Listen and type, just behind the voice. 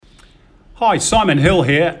Hi, Simon Hill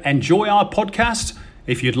here. Enjoy our podcast?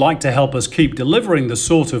 If you'd like to help us keep delivering the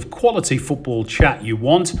sort of quality football chat you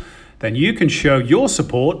want, then you can show your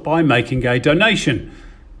support by making a donation.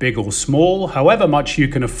 Big or small, however much you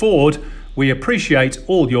can afford, we appreciate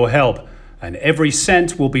all your help, and every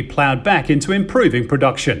cent will be ploughed back into improving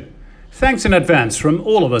production. Thanks in advance from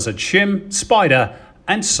all of us at Shim, Spider,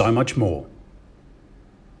 and so much more.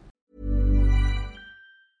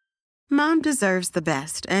 Mom deserves the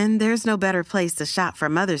best, and there's no better place to shop for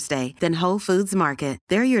Mother's Day than Whole Foods Market.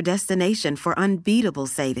 They're your destination for unbeatable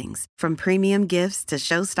savings, from premium gifts to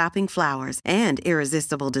show-stopping flowers and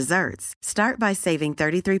irresistible desserts. Start by saving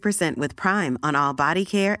 33% with Prime on all body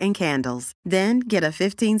care and candles. Then get a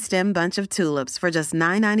 15-stem bunch of tulips for just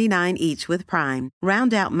 $9.99 each with Prime.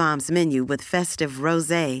 Round out Mom's menu with festive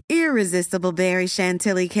rosé, irresistible berry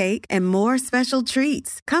chantilly cake, and more special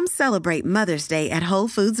treats. Come celebrate Mother's Day at Whole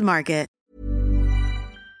Foods Market.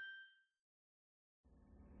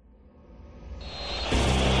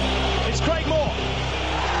 It's Craig Moore.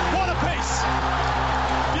 What a piece.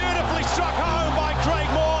 Beautifully struck home by Craig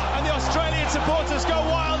Moore, and the Australian supporters go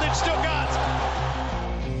wild in Stuttgart.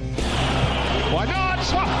 Why not?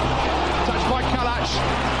 Touched by Kalash.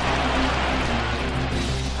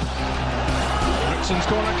 Brixton's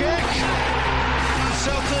corner kick. And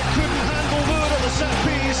Celtic couldn't handle Wood at the set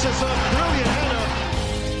piece. It's a brilliant header.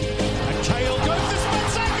 And Cahill goes to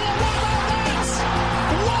spectacular. What about that?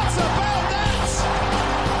 What about that?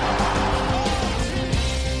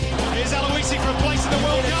 Here's Aloisi for a place in the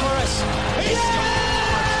World Cup. He scored!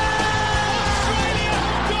 Australia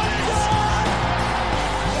have got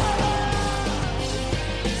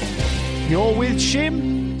it! You're with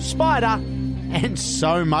Shim, Spider, and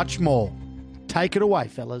so much more. Take it away,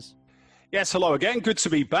 fellas. Yes, hello again. Good to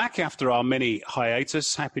be back after our mini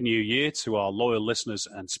hiatus. Happy New Year to our loyal listeners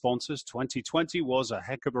and sponsors. 2020 was a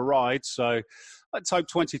heck of a ride, so let's hope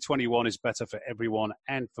 2021 is better for everyone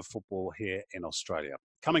and for football here in Australia.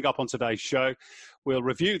 Coming up on today's show, we'll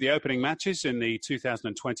review the opening matches in the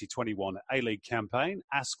 2020-21 A-League campaign,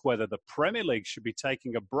 ask whether the Premier League should be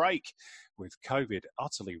taking a break with COVID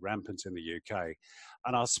utterly rampant in the UK.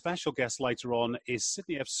 And our special guest later on is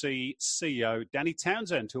Sydney FC CEO Danny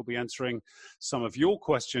Townsend, who'll be answering some of your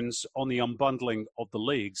questions on the unbundling of the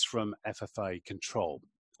leagues from FFA control.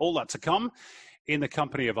 All that to come in the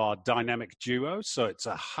company of our dynamic duo. So it's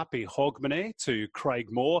a happy Hogmanay to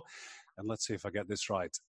Craig Moore. And let's see if I get this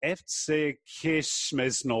right. FC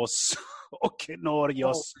Kismesnos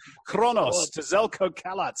Okinorios Kronos to Zelko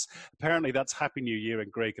Kalats. Apparently that's Happy New Year in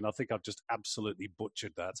Greek, and I think I've just absolutely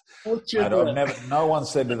butchered that. No one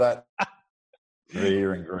said that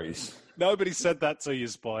here in Greece. Nobody said that to you,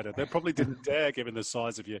 Spider. They probably didn't dare, given the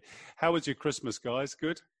size of you. How was your Christmas, guys?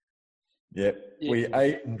 Good? Yeah, we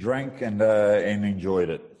ate and drank and enjoyed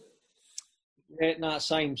it. Yeah, no,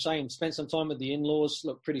 same. Spent some time with the in-laws.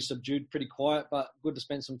 Look, pretty subdued, pretty quiet, but good to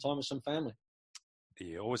spend some time with some family.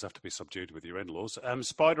 You always have to be subdued with your in-laws.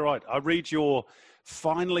 Spider, right, I read you're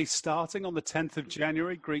finally starting on the 10th of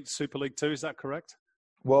January, Greek Super League 2. Is that correct?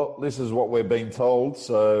 Well, this is what we're being told.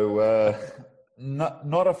 So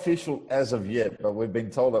not official as of yet, but we've been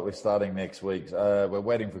told that we're starting next week. We're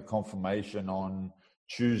waiting for confirmation on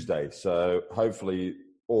Tuesday. So hopefully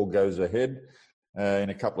all goes ahead in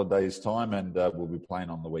a couple of days' time, and we'll be playing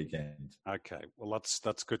on the weekend. Okay, well,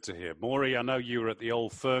 that's good to hear. Maury, I know you were at the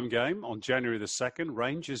Old Firm game on January the 2nd.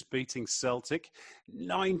 Rangers beating Celtic,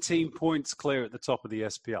 19 points clear at the top of the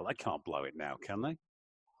SPL. They can't blow it now, can they?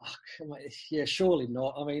 Yeah, surely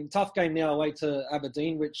not. I mean, tough game now away to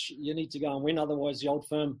Aberdeen, which you need to go and win. Otherwise, the Old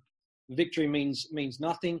Firm victory means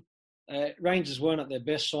nothing. Rangers weren't at their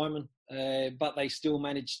best, Simon, but they still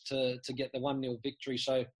managed to get the 1-0 victory.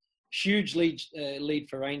 So huge lead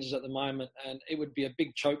for Rangers at the moment, and it would be a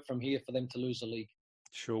big choke from here for them to lose the league.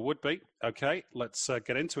 Sure would be. Okay, let's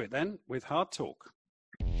get into it then with Hard Talk.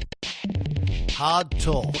 Hard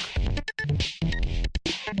Talk.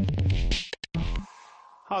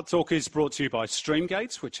 Hard Talk is brought to you by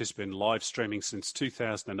Streamgate, which has been live streaming since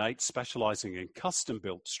 2008, specialising in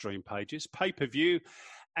custom-built stream pages, pay-per-view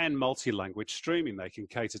and multi-language streaming. They can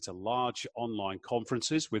cater to large online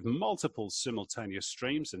conferences with multiple simultaneous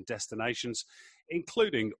streams and destinations,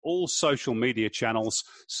 including all social media channels,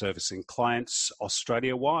 servicing clients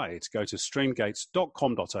Australia-wide. Go to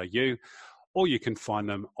streamgates.com.au, or you can find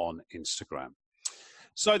them on Instagram.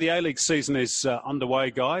 So the A-League season is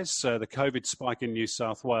underway, guys. The COVID spike in New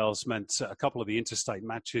South Wales meant a couple of the interstate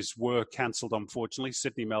matches were cancelled, unfortunately.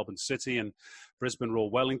 Sydney, Melbourne City and Brisbane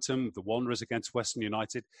Roar Wellington, the Wanderers against Western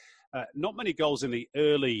United. Not many goals in the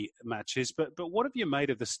early matches, but what have you made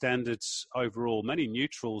of the standards overall? Many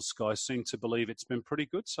neutrals, guys, seem to believe it's been pretty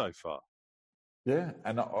good so far. Yeah,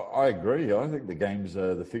 and I agree. I think the games,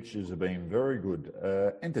 the fixtures have been very good.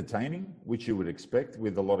 Entertaining, which you would expect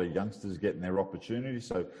with a lot of youngsters getting their opportunities.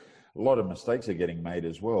 So a lot of mistakes are getting made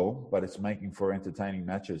as well, but it's making for entertaining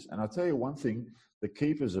matches. And I'll tell you one thing, the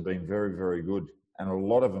keepers have been very, very good. And a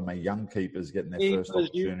lot of them are young keepers getting their first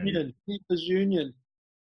opportunity. Keepers Union.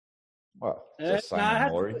 Well, just saying,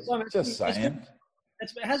 Maury. Just saying.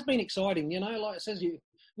 It has been exciting, like it says,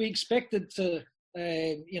 we expected to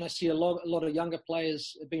see a lot of younger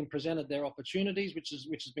players being presented their opportunities, which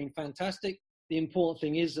has been fantastic. The important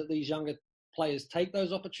thing is that these younger players take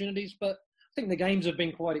those opportunities. But I think the games have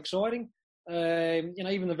been quite exciting.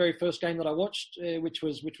 Even the very first game that I watched, which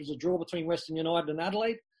was a draw between Western United and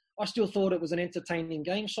Adelaide, I still thought it was an entertaining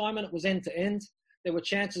game, Simon. It was end to end. There were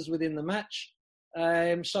chances within the match.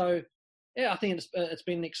 I think it's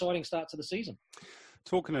been an exciting start to the season.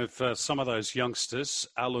 Talking of some of those youngsters,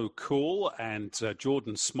 Alu Cool and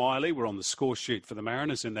Jordan Smiley were on the score sheet for the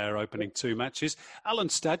Mariners in their opening two matches. Alan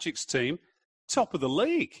Stagic's team, top of the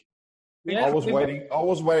league. Yeah, I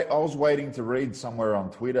was waiting to read somewhere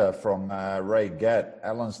on Twitter from Ray Gatt,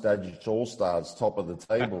 Alan Stagic's All-Stars, top of the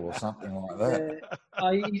table or something like that.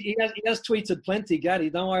 He has tweeted plenty,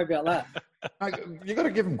 Gaddy. Don't worry about that. You got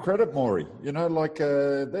to give them credit, Maury. They've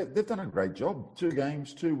done a great job. 2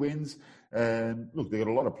 games, 2 wins. Look, they've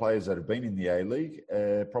got a lot of players that have been in the A-League,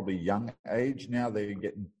 probably young age. Now they're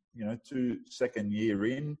getting, 2 second year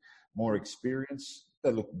in, more experience.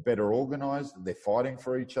 They look better organised. They're fighting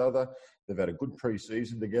for each other. They've had a good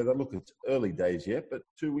pre-season together. Look, it's early days yet, but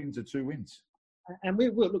 2 wins are 2 wins. And we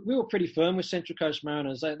were pretty firm with Central Coast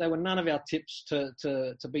Mariners. They were none of our tips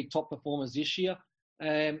to be top performers this year.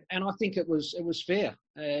 And I think it was fair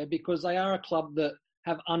because they are a club that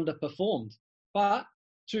have underperformed. But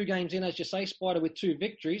 2 games in, as you say, Spider, with 2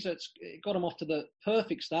 victories, it got them off to the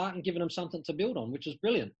perfect start and given them something to build on, which is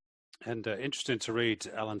brilliant. And interesting to read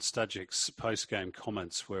Alan Stagic's post-game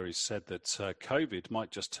comments where he said that COVID might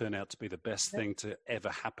just turn out to be the best thing to ever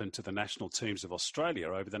happen to the national teams of Australia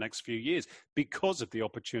over the next few years because of the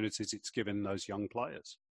opportunities it's given those young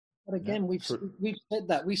players. But again, we've said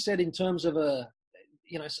that. We said in terms of the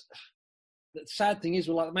sad thing is,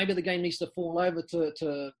 maybe the game needs to fall over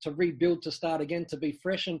to rebuild, to start again, to be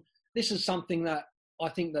fresh. And this is something that I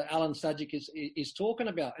think that Alan Stajic is talking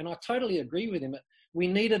about. And I totally agree with him. We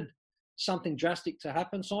needed something drastic to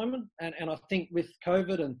happen, Simon. And I think with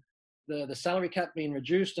COVID and the salary cap being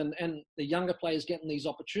reduced and the younger players getting these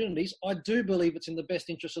opportunities, I do believe it's in the best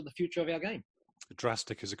interest of the future of our game.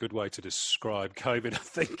 Drastic is a good way to describe COVID. I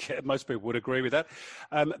think most people would agree with that.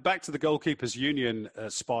 Back to the Goalkeepers Union,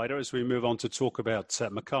 Spider, as we move on to talk about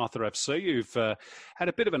Macarthur FC, who've had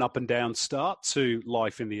a bit of an up and down start to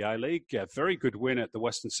life in the A-League. A very good win at the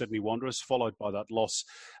Western Sydney Wanderers, followed by that loss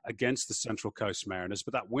against the Central Coast Mariners.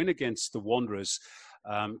 But that win against the Wanderers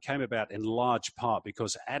came about in large part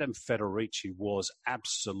because Adam Federici was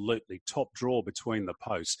absolutely top draw between the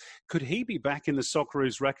posts. Could he be back in the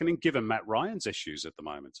Socceroos reckoning, given Matt Ryan's issues at the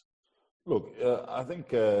moment? Look, I think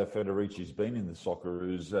Federici's been in the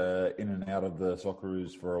Socceroos, in and out of the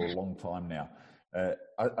Socceroos for a long time now.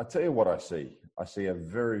 I tell you what I see. I see a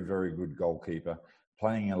very, very good goalkeeper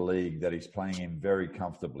playing a league that he's playing in very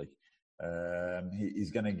comfortably.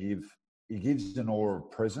 He gives an aura of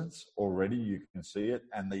presence already, you can see it,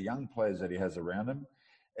 and the young players that he has around him,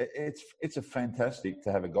 it's a fantastic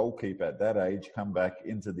to have a goalkeeper at that age come back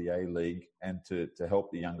into the A-League and to help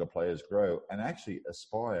the younger players grow and actually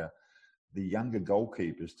aspire the younger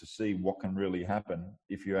goalkeepers to see what can really happen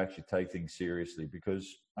if you actually take things seriously,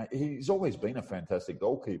 because he's always been a fantastic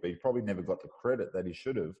goalkeeper. He probably never got the credit that he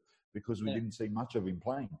should have because we didn't see much of him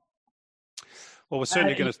playing. Well, we're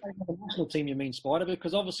certainly going to... The national team, you mean, Spider?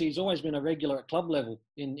 Because obviously he's always been a regular at club level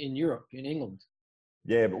in Europe, in England.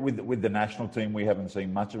 Yeah, but with the national team, we haven't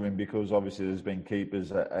seen much of him because obviously there's been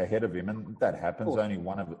keepers ahead of him, and that happens. Only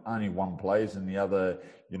one plays, and the other,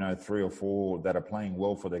 3 or 4 that are playing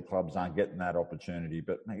well for their clubs aren't getting that opportunity.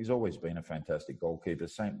 But he's always been a fantastic goalkeeper.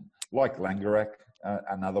 Same like Langerak,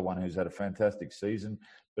 another one who's had a fantastic season,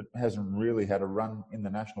 but hasn't really had a run in the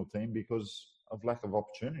national team because of lack of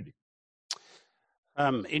opportunity.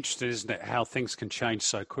 Interesting, isn't it, how things can change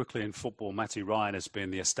so quickly in football. Matty Ryan has been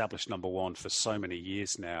the established number 1 for so many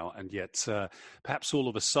years now, and yet perhaps all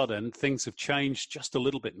of a sudden things have changed just a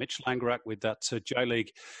little bit. Mitch Langerak with that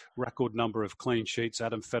J-League record number of clean sheets.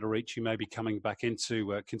 Adam Federici maybe coming back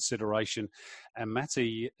into consideration, and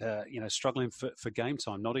Matty, struggling for game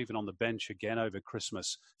time, not even on the bench again over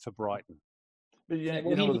Christmas for Brighton. But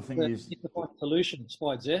the thing is, the solution,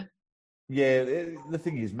 Spides there. Yeah, the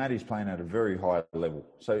thing is, Matty's playing at a very high level.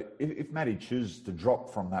 So if Matty chooses to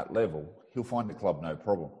drop from that level, he'll find the club no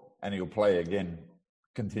problem. and he'll play again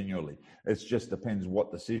continually. It just depends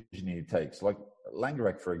what decision he takes. Like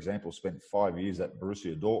Langerack, for example, spent 5 years at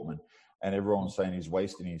Borussia Dortmund, and everyone's saying he's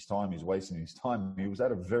wasting his time. He was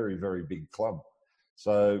at a very, very big club.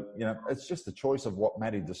 So, it's just a choice of what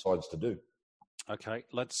Matty decides to do. Okay,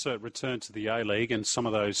 let's return to the A-League and some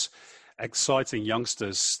of those exciting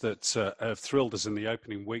youngsters that have thrilled us in the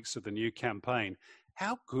opening weeks of the new campaign.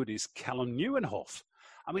 How good is Callum Nieuwenhof?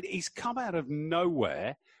 I mean, he's come out of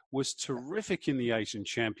nowhere, was terrific in the Asian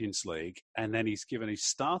Champions League, and then he's given his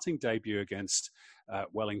starting debut against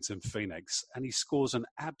Wellington Phoenix, and he scores an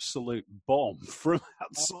absolute bomb from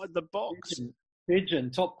outside the box. Pigeon,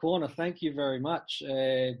 top corner, thank you very much.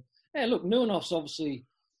 Look, Nieuwenhof's obviously,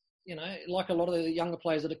 like a lot of the younger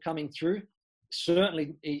players that are coming through,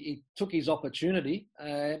 certainly he took his opportunity.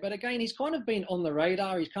 But again, he's kind of been on the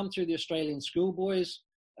radar. He's come through the Australian schoolboys.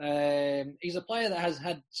 He's a player that has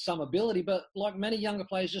had some ability, but like many younger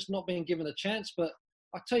players, just not being given a chance. But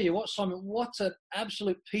I tell you what, Simon, what an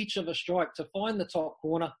absolute peach of a strike to find the top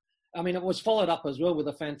corner. I mean, it was followed up as well with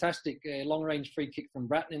a fantastic long-range free kick from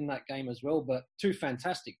Bratton in that game as well, but two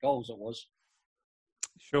fantastic goals it was.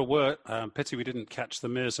 Sure were. Pity we didn't catch the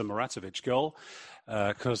Mirza Muratovic goal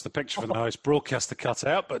because the picture from the host broadcaster cut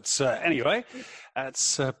out. But anyway,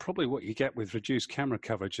 that's probably what you get with reduced camera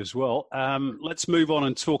coverage as well. Let's move on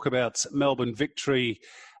and talk about Melbourne Victory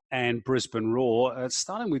and Brisbane Roar.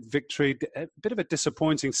 Starting with Victory, a bit of a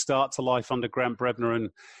disappointing start to life under Grant Brebner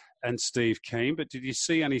and Steve Keane. But did you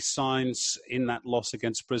see any signs in that loss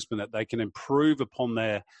against Brisbane that they can improve upon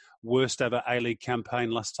their worst ever A-League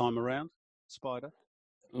campaign last time around, Spider?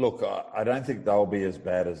 Look, I don't think they'll be as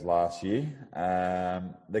bad as last year.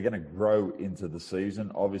 They're going to grow into the season,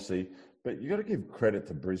 obviously, but you got to give credit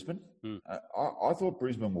to Brisbane. I thought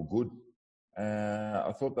Brisbane were good.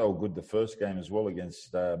 I thought they were good the first game as well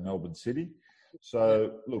against Melbourne City.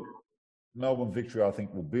 So, look, Melbourne Victory, I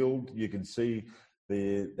think, will build. You can see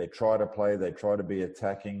they try to play, they try to be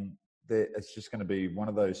attacking. It's just going to be one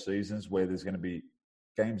of those seasons where there's going to be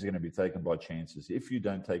games are going to be taken by chances. If you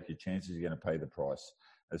don't take your chances, you're going to pay the price.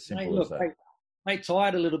 As simple as that. They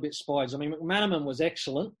tired a little bit, Spides. I mean, McManaman was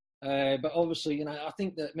excellent, but obviously, I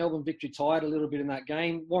think that Melbourne Victory tired a little bit in that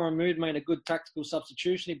game. Warren Mood made a good tactical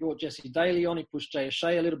substitution. He brought Jesse Daly on. He pushed Jay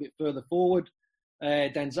O'Shea a little bit further forward.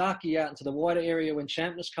 Danzaki out into the wider area when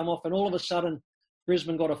Champness come off, and all of a sudden,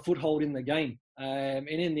 Brisbane got a foothold in the game. And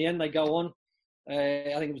in the end, they go on.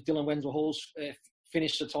 I think it was Dylan Wenzel-Halls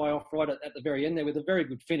finished the tie off right at the very end there with a very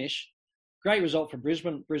good finish. Great result for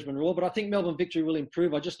Brisbane Roar, but I think Melbourne Victory will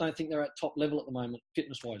improve. I just don't think they're at top level at the moment,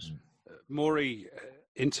 fitness-wise. Maury,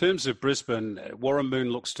 in terms of Brisbane, Warren Moon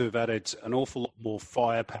looks to have added an awful lot more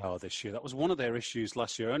firepower this year. That was one of their issues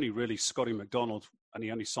last year. Only really Scotty McDonald, and he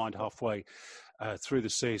only signed halfway through the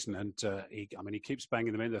season. And he keeps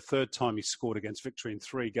banging them in. The third time he scored against Victory in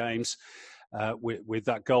 3 games. With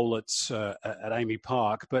that goal at Amy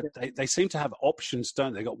Park, but they seem to have options,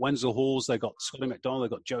 don't they? They've got Wenzel-Halls, they've got Scotty McDonald, they've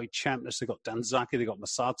got Joey Champness, they've got Danzaki, they've got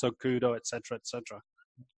Masato Kudo, etc., etc.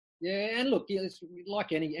 Yeah, and look, it's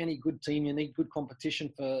like any good team, you need good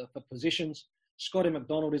competition for positions. Scotty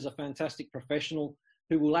McDonald is a fantastic professional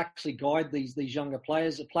who will actually guide these younger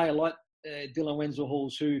players. A player like Dylan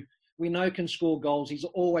Wenzel-Halls, who we know can score goals. He's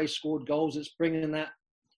always scored goals. It's bringing that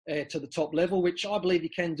to the top level, which I believe he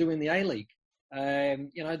can do in the A-League.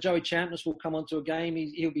 Joey Champness will come onto a game.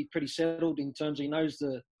 He'll be pretty settled in terms of he knows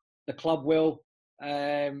the club well,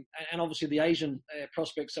 and obviously the Asian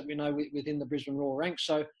prospects that we know within the Brisbane Roar ranks.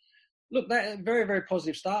 So, look, that very, very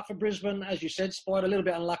positive start for Brisbane. As you said, Spider, a little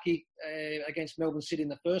bit unlucky against Melbourne City in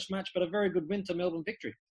the first match, but a very good win to Melbourne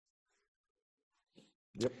Victory.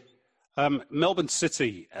 Yep. Melbourne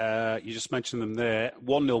City, you just mentioned them there.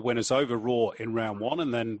 1-0 winners over Roar in round 1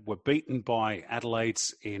 and then were beaten by Adelaide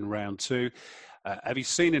in round 2. Have you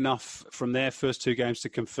seen enough from their first 2 games to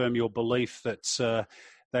confirm your belief that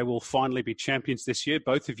they will finally be champions this year?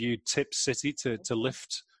 Both of you tipped City to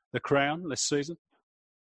lift the crown this season?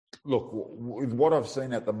 Look, with what I've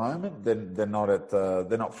seen at the moment, they're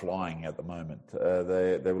not flying at the moment.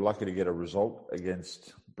 They were lucky to get a result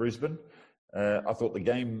against Brisbane. I thought the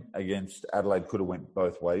game against Adelaide could have went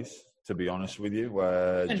both ways, to be honest with you.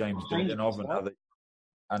 James Degenov,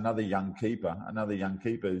 another young keeper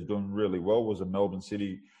who's doing really well, was a Melbourne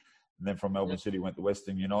City, and then from Melbourne City went to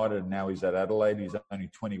Western United, and now he's at Adelaide. He's only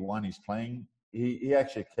 21. He's playing. He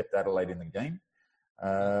actually kept Adelaide in the game.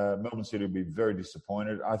 Melbourne City will be very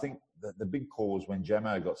disappointed. I think the big call was when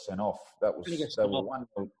Jamo got sent off. They were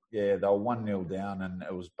 1-0 down, and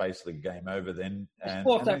it was basically game over then. And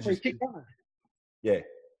that free kick, wasn't it? Yeah,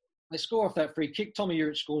 They score off that free kick. Tommy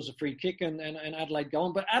Juric scores a free kick and Adelaide go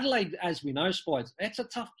on. But Adelaide, as we know, Spides, it's a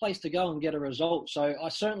tough place to go and get a result. So I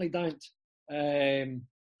certainly don't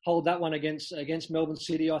hold that one against Melbourne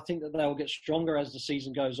City. I think that they will get stronger as the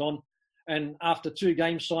season goes on. And after 2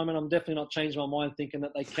 games, Simon, I'm definitely not changing my mind thinking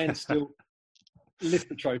that they can still lift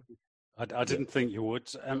the trophy. I didn't think you would.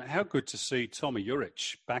 How good to see Tommy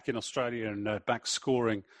Juric back in Australia and back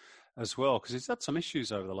scoring as well, because he's had some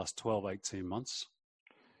issues over the last 12, 18 months.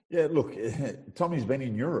 Yeah, look, Tommy's been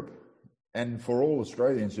in Europe. And for all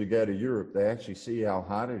Australians who go to Europe, they actually see how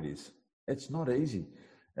hard it is. It's not easy.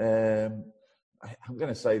 I'm going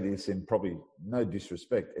to say this in probably no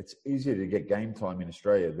disrespect. It's easier to get game time in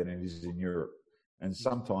Australia than it is in Europe. And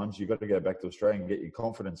sometimes you've got to go back to Australia and get your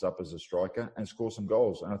confidence up as a striker and score some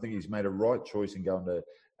goals. And I think he's made a right choice in going to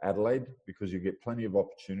Adelaide because you get plenty of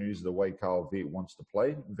opportunities the way Carl Veart wants to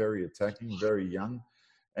play. Very attacking, very young.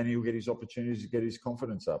 And he'll get his opportunities to get his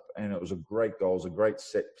confidence up. And it was a great goal. It was a great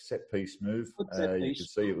set piece move. You could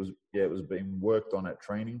see it was being worked on at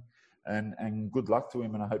training. And good luck to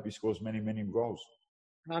him. And I hope he scores many, many goals.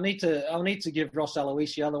 I'll need to give Ross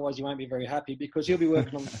Aloisi, otherwise he won't be very happy because he'll be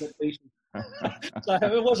working on the set piece. So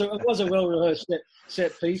it was a well rehearsed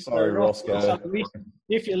set piece. Sorry, Ross.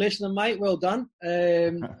 If you're listening, mate, well done.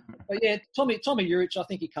 But yeah, Tommy Juric, I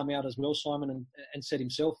think he come out as well, Simon, and said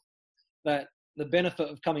himself that the benefit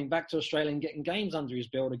of coming back to Australia and getting games under his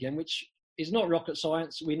belt again, which is not rocket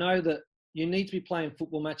science. We know that you need to be playing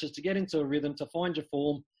football matches to get into a rhythm, to find your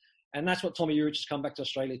form, and that's what Tommy Juric has come back to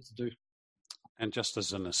Australia to do. And just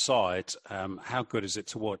as an aside, how good is it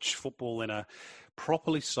to watch football in a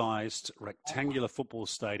properly sized rectangular football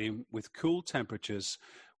stadium with cool temperatures,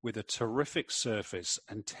 with a terrific surface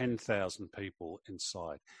and 10,000 people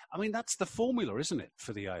inside? I mean, that's the formula, isn't it,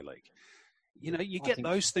 for the A-League? You know, you get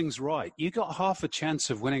those things right, you got half a chance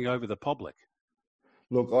of winning over the public.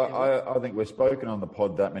 Look, I think we've spoken on the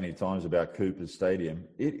pod that many times about Coopers Stadium.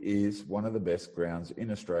 It is one of the best grounds in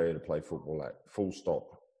Australia to play football at, full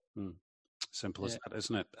stop. Simple as that,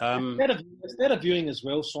 isn't it? It's better viewing as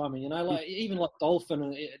well, Simon. You know, like even like Dolphin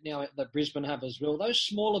and now that Brisbane have as well. Those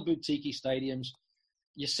smaller boutique stadiums,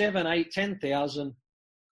 your 7, 8, 10,000,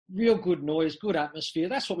 real good noise, good atmosphere.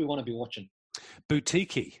 That's what we want to be watching.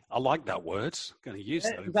 Boutique. I like that word. I'm going to use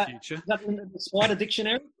that in the future. Is that in the Spider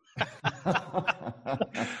Dictionary?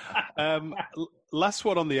 Last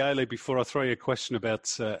one on the A-League before I throw you a question about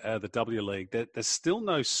the W League. There's still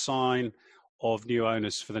no sign of new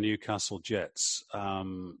owners for the Newcastle Jets,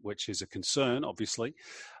 which is a concern, obviously.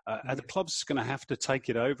 Are the clubs going to have to take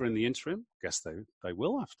it over in the interim? Guess they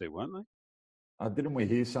will have to, won't they? Didn't we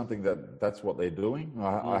hear something that's what they're doing?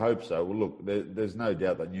 I hope so. Well, look, there's no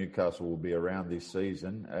doubt that Newcastle will be around this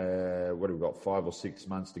season. What have we got, 5 or 6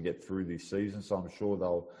 months to get through this season? So I'm sure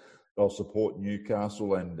they'll support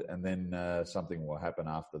Newcastle and then something will happen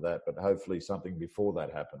after that. But hopefully something before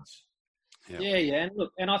that happens. Yeah. And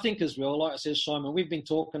look, and I think as well, like I said, Simon, we've been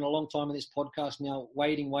talking a long time in this podcast now,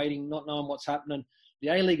 waiting, not knowing what's happening. The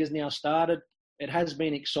A-League has now started. It has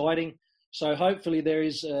been exciting. So hopefully there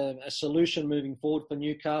is a solution moving forward for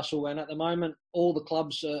Newcastle. And at the moment, all the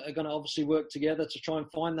clubs are going to obviously work together to try and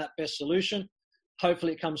find that best solution.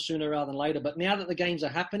 Hopefully it comes sooner rather than later. But now that the games are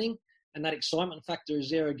happening and that excitement factor is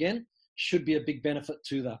there again, should be a big benefit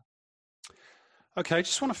to that. Okay, I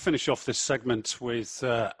just want to finish off this segment with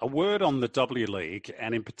a word on the W League,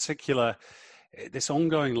 and in particular, this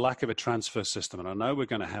ongoing lack of a transfer system. And I know we're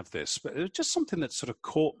going to have this, but it was just something that sort of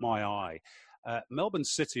caught my eye. Melbourne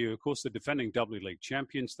City, who of course the defending W League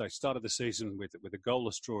champions, they started the season with a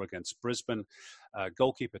goalless draw against Brisbane.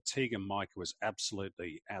 Goalkeeper Tegan Micah was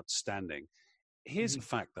absolutely outstanding. Here's a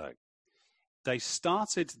fact, though. They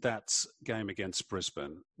started that game against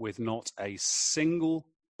Brisbane with not a single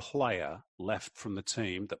player left from the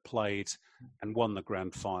team that played and won the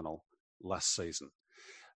grand final last season.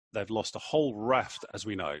 They've lost a whole raft, as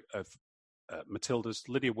we know, of Matildas,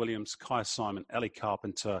 Lydia Williams, Kaya Simon, Ellie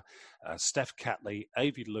Carpenter, Steph Catley,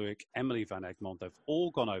 Avi Lewick, Emily Van Egmond. They've all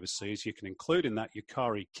gone overseas. You can include in that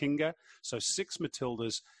Yukari Kinga. So 6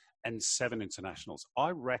 Matildas and 7 internationals. I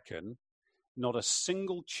reckon not a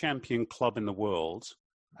single champion club in the world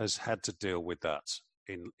has had to deal with that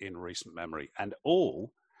in recent memory. And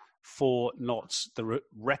all for not the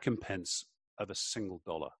recompense of a single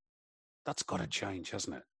dollar. That's got to change,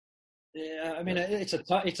 hasn't it? Yeah, I mean, it's a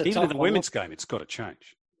even tough in the women's game, it's got to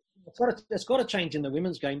change. It's got to change in the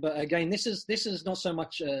women's game, but again, this is not so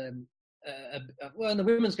much. Well, in the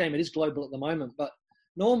women's game, it is global at the moment, but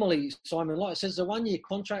normally, Simon, like I says, the 1-year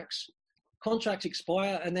contracts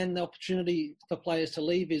expire, and then the opportunity for players to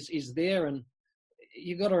leave is there, and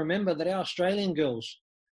you've got to remember that our Australian girls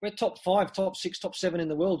we're top 5, top 6, top 7 in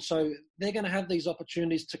the world. So they're going to have these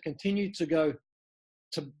opportunities to continue to go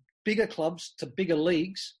to bigger clubs, to bigger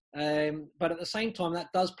leagues. But at the same time,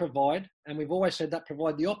 that does provide, and we've always said that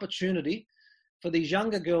provide the opportunity for these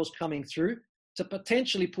younger girls coming through to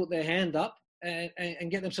potentially put their hand up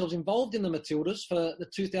and get themselves involved in the Matildas for the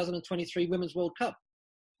 2023 Women's World Cup.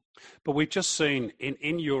 But we've just seen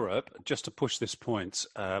in Europe, just to push this point,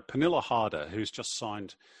 Pernilla Harder, who's just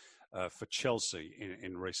signed for Chelsea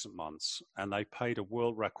in recent months, and they paid a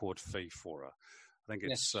world record fee for her. I think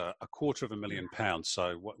it's £250,000.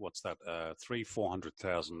 So what's that?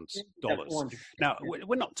 $400,000. Now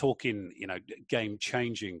we're not talking,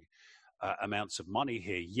 game-changing amounts of money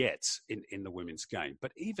here yet in the women's game.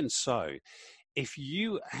 But even so, if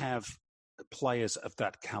you have players of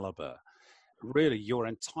that caliber, really you're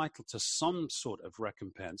entitled to some sort of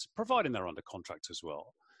recompense, providing they're under contract as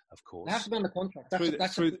well. Of course, they have to be under contract.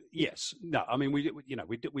 Yes, no. I mean,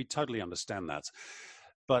 we totally understand that.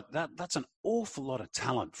 But that's an awful lot of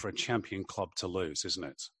talent for a champion club to lose, isn't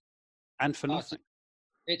it? And for nothing.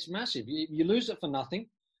 It's massive. You lose it for nothing.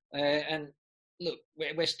 And look,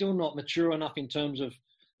 we're still not mature enough in terms of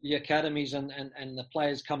the academies and the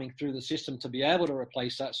players coming through the system to be able to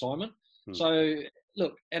replace that, Simon. So,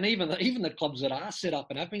 look, and even the clubs that are set up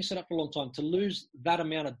and have been set up for a long time, to lose that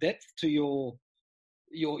amount of depth to your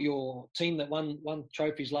team that won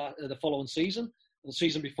trophies the following season, or the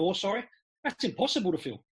season before, that's impossible to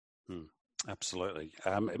fill. Absolutely.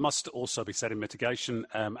 It must also be said in mitigation,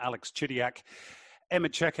 Alex Chidiac, Emma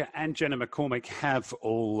Checker and Jenna McCormick have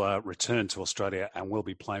all returned to Australia and will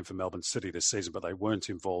be playing for Melbourne City this season, but they weren't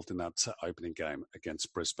involved in that opening game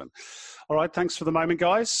against Brisbane. All right, thanks for the moment,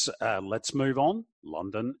 guys. Let's move on.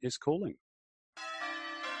 London is calling.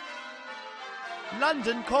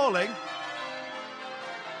 London calling.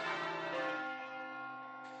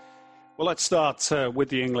 Well, let's start with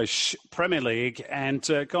the English Premier League. And,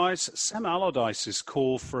 guys, Sam Allardyce's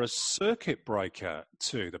call for a circuit breaker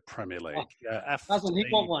to the Premier League. Hasn't he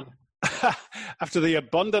got one? After the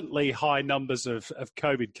abundantly high numbers of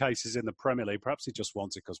COVID cases in the Premier League, perhaps he just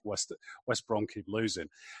wants it because West Brom keep losing.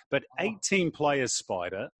 But 18 players,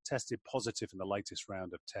 Spider, tested positive in the latest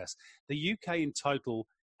round of tests. The UK in total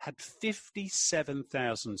had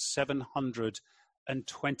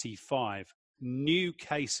 57,725 new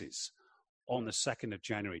cases on the 2nd of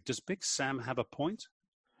January. Does Big Sam have a point?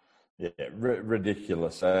 Yeah,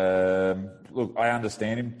 ridiculous. Look, I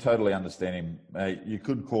understand him, totally understand him. You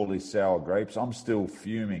could call this sour grapes. I'm still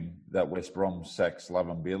fuming that West Brom sacked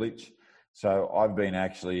Slaven Bilic. So I've been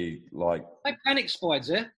actually like... They panic spies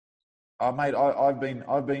there. Mate, I've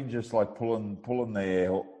been just like pulling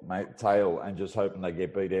their tail and just hoping they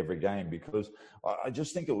get beat every game, because I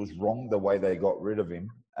just think it was wrong the way they got rid of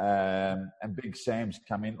him. And Big Sam's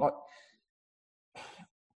come in. Like,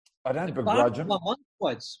 I don't begrudge him.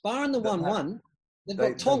 Barring the 1-1, they've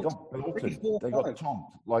got tonked. They got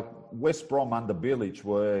tonked. Like, West Brom under Bilic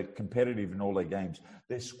were competitive in all their games.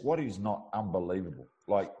 Their squad is not unbelievable.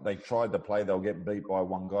 Like, they tried to play, they'll get beat by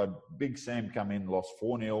one guy. Big Sam come in, lost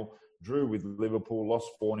 4-0. Drew with Liverpool,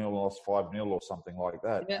 lost 4-0, lost 5-0 or something like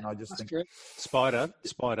that. Yeah, and I just think... True. Spider,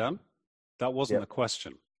 that wasn't the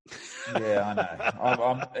question. Yeah, I know.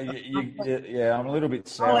 I'm a little bit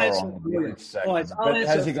sour on Bilic sack. But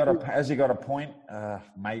has he got a point?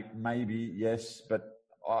 Maybe, yes. But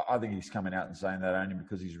I think he's coming out and saying that only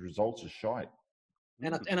because his results are shite.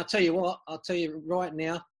 And I tell you what, I'll tell you right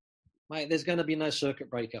now, mate, there's going to be no circuit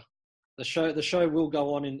breaker. The show will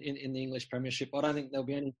go on in the English Premiership. I don't think there'll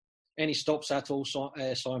be any stops at all,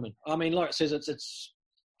 Simon. I mean, like it says, it's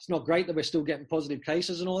not great that we're still getting positive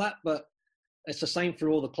cases and all that, but it's the same for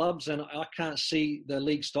all the clubs, and I can't see the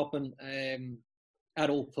league stopping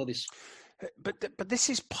at all for this. But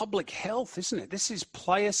this is public health, isn't it? This is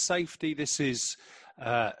player safety. This is,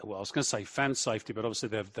 I was going to say fan safety, but obviously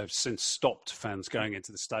they've since stopped fans going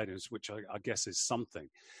into the stadiums, which I guess is something.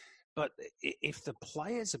 But if the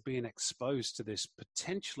players are being exposed to this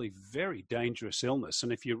potentially very dangerous illness,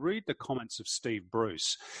 and if you read the comments of Steve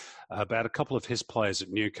Bruce about a couple of his players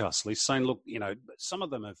at Newcastle, he's saying, look, some of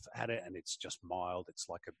them have had it and it's just mild. It's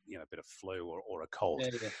like a bit of flu or a cold.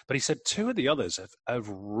 Yeah. But he said two of the others have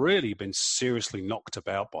really been seriously knocked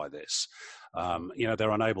about by this.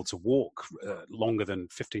 They're unable to walk longer than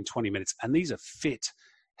 15, 20 minutes. And these are fit,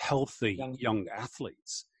 healthy young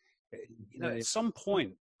athletes. At some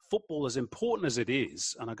point, football, as important as it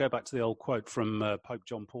is, and I go back to the old quote from Pope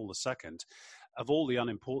John Paul II, of all the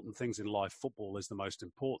unimportant things in life, football is the most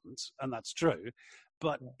important, and that's true,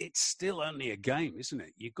 but it's still only a game, isn't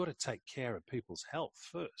it? You've got to take care of people's health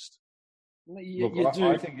first.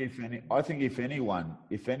 I think if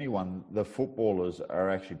anyone, the footballers are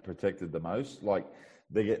actually protected the most. Like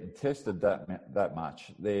they're getting tested that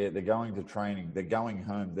much. They're going to training. They're going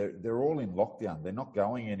home. They're all in lockdown. They're not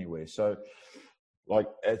going anywhere. So, like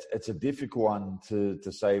it's a difficult one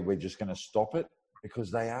to say we're just going to stop it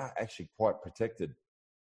because they are actually quite protected.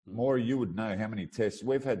 Maury, you would know how many tests.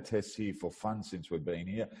 We've had tests here for fun since we've been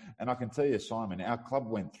here. And I can tell you, Simon, our club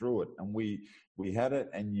went through it and we had it,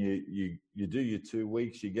 and you do your 2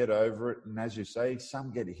 weeks, you get over it. And as you say,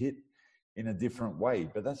 some get hit in a different way,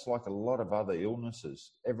 but that's like a lot of other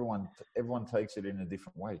illnesses. Everyone takes it in a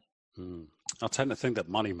different way. I tend to think that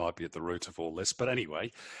money might be at the root of all this. But anyway,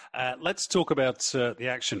 let's talk about the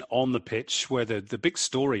action on the pitch, where the big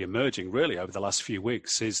story emerging really over the last few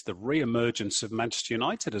weeks is the re-emergence of Manchester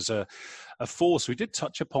United as a force. We did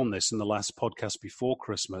touch upon this in the last podcast before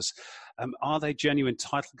Christmas. Are they genuine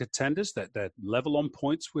title contenders? That they're level on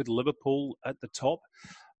points with Liverpool at the top?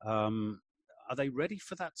 Are they ready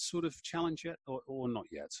for that sort of challenge yet, or not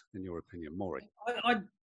yet, in your opinion, Maury? I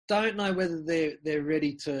don't know whether they're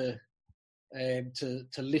ready to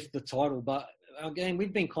lift the title, but again,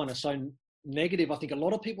 we've been kind of so negative. I think a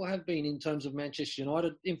lot of people have been in terms of Manchester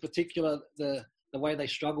United, in particular the way they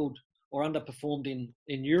struggled or underperformed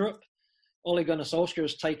in Europe. Ole Gunnar Solskjaer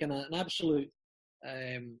has taken an absolute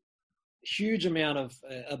huge amount of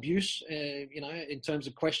abuse, in terms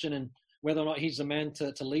of questioning whether or not he's the man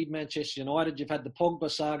to lead Manchester United. You've had the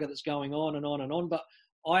Pogba saga that's going on and on and on. But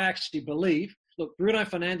I actually believe, look, Bruno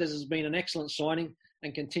Fernandes has been an excellent signing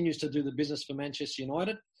and continues to do the business for Manchester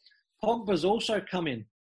United. Pogba's also come in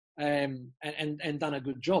and done a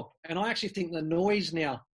good job. And I actually think the noise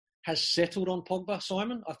now has settled on Pogba,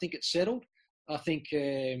 Simon. I think it's settled. I think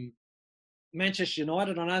Manchester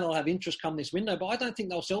United, I know they'll have interest come this window, but I don't think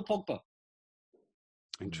they'll sell Pogba.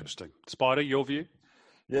 Interesting. Spider, your view?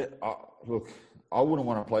 Yeah, look, I wouldn't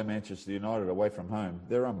want to play Manchester United away from home.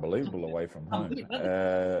 They're unbelievable away from home.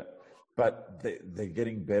 But they're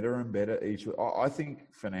getting better and better each week. I think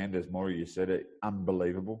Fernandes, Maury, you said it,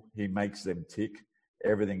 unbelievable. He makes them tick.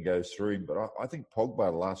 Everything goes through him. But I think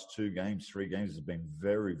Pogba, the last 3 games, has been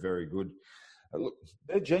very, very good. Look,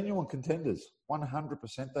 they're genuine contenders.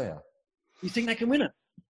 100% they are. You think they can win it?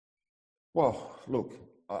 Well, look,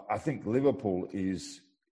 I think Liverpool is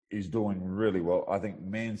doing really well. I think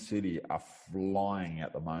Man City are flying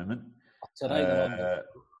at the moment.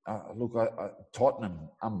 Tottenham,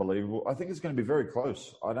 unbelievable. I think it's going to be very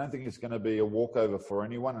close. I don't think it's going to be a walkover for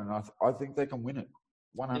anyone, and I think they can win it.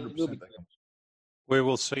 100% they can. We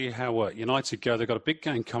will see how United go. They've got a big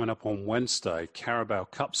game coming up on Wednesday, Carabao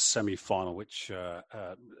Cup semi-final, which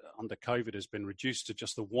under COVID has been reduced to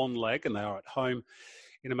just the one leg, and they are at home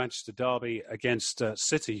in a Manchester derby against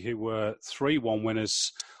City, who were 3-1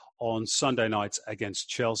 winners on Sunday night against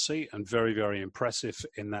Chelsea, and very, very impressive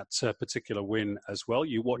in that particular win as well.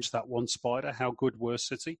 You watched that one, Spider. How good were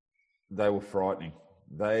City? They were frightening.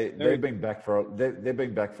 They've been back they've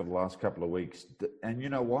been back for the last couple of weeks, and you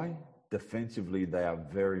know why? Defensively, they are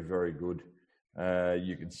very, very good.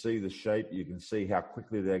 You can see the shape. You can see how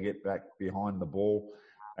quickly they get back behind the ball,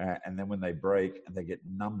 and then when they break, and they get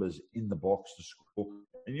numbers in the box to score.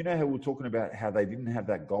 And you know how we're talking about how they didn't have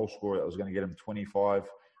that goal scorer that was going to get them 25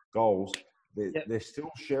 goals. They're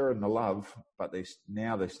still sharing the love, but they're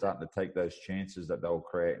starting to take those chances that they were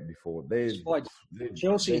creating before.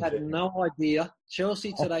 Chelsea had no idea.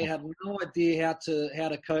 Chelsea today had no idea how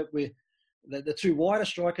to cope with the 2 wider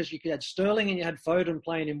strikers. You had Sterling and you had Foden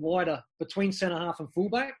playing in wider between centre half and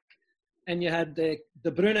fullback, and you had De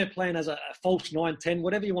Bruyne playing as a false 9-10,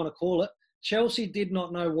 whatever you want to call it. Chelsea did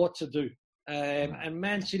not know what to do, and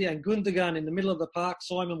Man City and Gundogan in the middle of the park.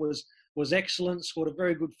 Simon was excellent, scored a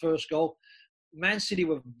very good first goal. Man City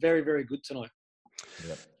were very, very good tonight.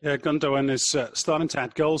 Yeah, Gundogan is starting to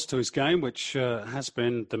add goals to his game, which has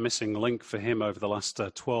been the missing link for him over the last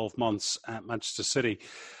 12 months at Manchester City.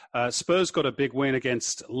 Spurs got a big win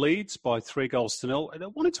against Leeds by 3-0. And I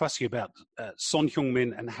wanted to ask you about Son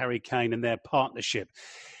Heung-min and Harry Kane and their partnership.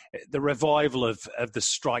 The revival of the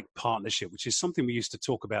strike partnership, which is something we used to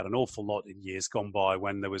talk about an awful lot in years gone by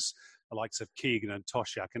when there was the likes of Keegan and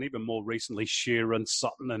Toshak, and even more recently Shearer,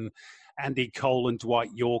 Sutton and Andy Cole and Dwight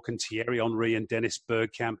York and Thierry Henry and Dennis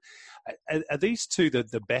Bergkamp. Are these two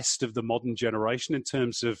the best of the modern generation in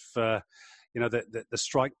terms of the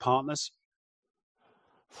strike partners?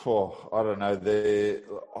 I don't know.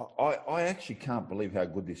 I actually can't believe how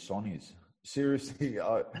good this Son is. Seriously,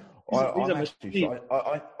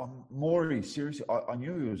 Maury, seriously, I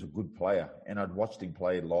knew he was a good player, and I'd watched him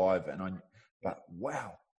play live, but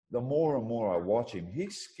wow, the more and more I watch him,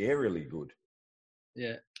 he's scarily good.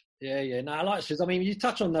 Yeah, Yeah. No, I like this. I mean, you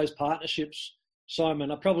touch on those partnerships, Simon.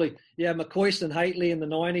 McCoist and Haitley in the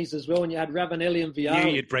 90s as well, and you had Ravanelli and Vialli. Yeah,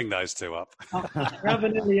 you'd bring those two up.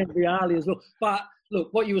 Ravanelli and Vialli as well. But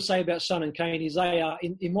look, what you were saying about Son and Kane is they are,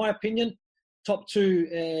 in my opinion, top two,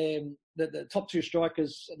 the top two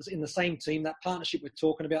strikers in the same team. That partnership we're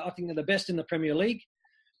talking about, I think they're the best in the Premier League.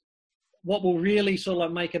 What will really sort of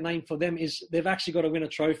like make a name for them is they've actually got to win a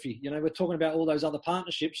trophy. You know, we're talking about all those other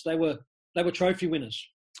partnerships. They were trophy winners.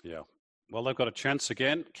 Yeah. Well, they've got a chance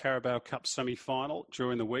again. Carabao Cup semi-final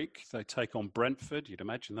during the week. They take on Brentford. You'd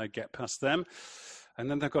imagine they'd get past them. And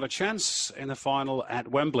then they've got a chance in the final at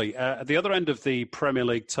Wembley. At the other end of the Premier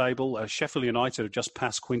League table, Sheffield United have just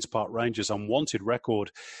passed Queen's Park Rangers' unwanted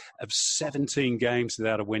record of 17 games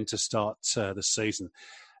without a win to start the season.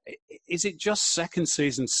 Is it just second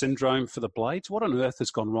season syndrome for the Blades? What on earth has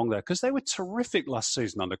gone wrong there? Because they were terrific last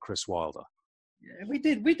season under Chris Wilder. Yeah, we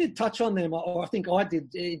did touch on them, or I think I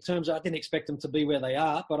did, in terms of I didn't expect them to be where they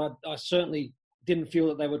are, but I certainly didn't feel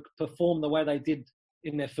that they would perform the way they did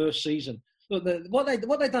in their first season. Look, what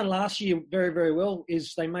they done last year very, very well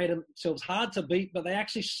is they made themselves hard to beat, but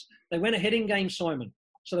they went ahead in games, Simon.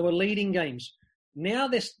 So they were leading games. Now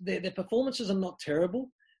their performances are not terrible,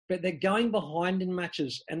 but they're going behind in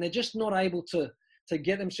matches, and they're just not able to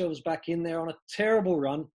get themselves back in there on a terrible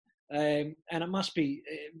run. And it must be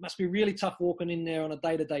really tough walking in there on a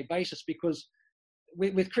day-to-day basis, because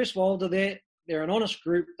with Chris Wilder there, they're an honest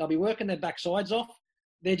group. They'll be working their backsides off.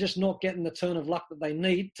 They're just not getting the turn of luck that they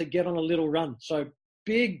need to get on a little run. So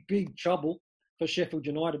big, big trouble for Sheffield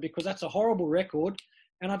United, because that's a horrible record,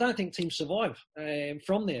 and I don't think teams survive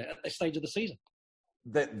from there at this stage of the season.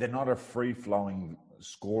 They're not a free-flowing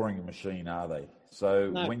scoring machine, are they? So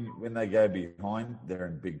No. when they go behind, they're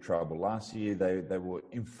in big trouble. Last year, they were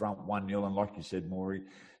in front 1-0, and like you said, Maury,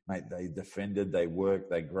 mate, they defended, they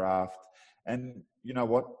worked, they graft. And you know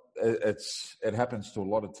what? It happens to a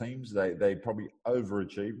lot of teams. They probably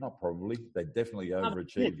overachieved, not probably, they definitely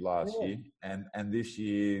overachieved last year. And this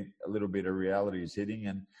year, a little bit of reality is hitting,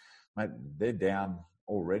 and mate, they're down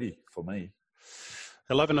already for me.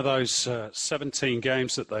 11 of those 17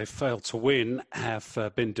 games that they've failed to win have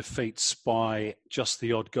been defeats by just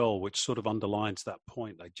the odd goal, which sort of underlines that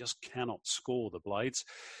point. They just cannot score, the Blades.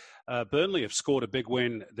 Burnley have scored a big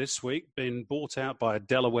win this week, been bought out by a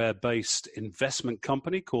Delaware-based investment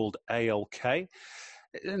company called ALK.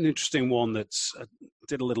 An interesting one that's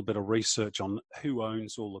did a little bit of research on who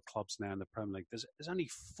owns all the clubs now in the Premier League. There's only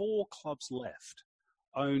 4 clubs left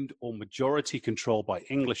owned or majority controlled by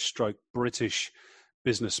English/British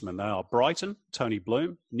businessmen. They are Brighton, Tony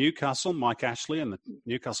Bloom; Newcastle, Mike Ashley, and the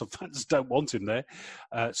Newcastle fans don't want him there;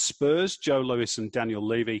 Spurs, Joe Lewis and Daniel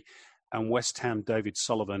Levy; and West Ham, David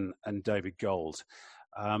Sullivan and David Gold.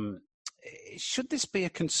 Should this be a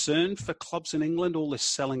concern for clubs in England, all this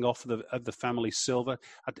selling off of the family silver?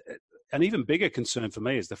 An even bigger concern for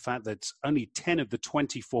me is the fact that only 10 of the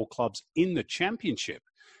 24 clubs in the Championship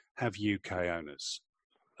have UK owners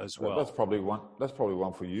as well. That's probably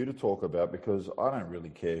one for you to talk about, because I don't really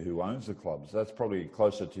care who owns the clubs. That's probably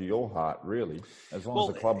closer to your heart, really, as long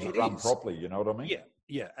as the clubs are run properly. You know what I mean?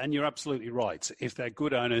 Yeah, and you're absolutely right. If they're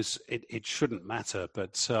good owners, it shouldn't matter.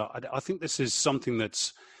 But I think this is something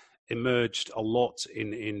that's emerged a lot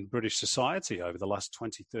in British society over the last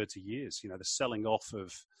 20, 30 years. You know, the selling off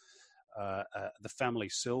of the family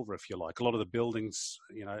silver, if you like. A lot of the buildings,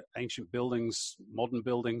 you know, ancient buildings, modern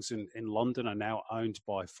buildings in London are now owned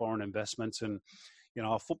by foreign investment. And, you know,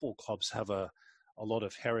 our football clubs have a lot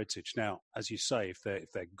of heritage. Now, as you say, if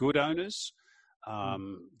they're good owners,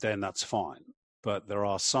 then that's fine. But there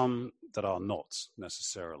are some that are not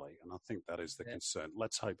necessarily. And I think that is the concern.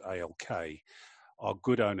 Let's hope ALK are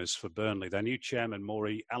good owners for Burnley. Their new chairman,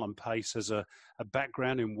 Maury, Alan Pace, has a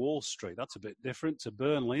background in Wall Street. That's a bit different to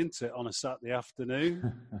Burnley, isn't it, on a Saturday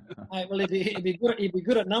afternown? Well, he'd be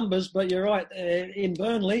good at numbers, but you're right. In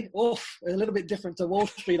Burnley, a little bit different to Wall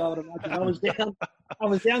Street, I would imagine. I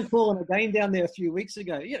was down calling a game down there a few weeks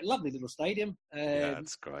ago. Yeah, lovely little stadium. Yeah,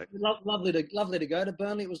 that's great. Lovely to go to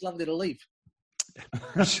Burnley. It was lovely to leave.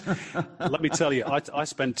 Let me tell you, I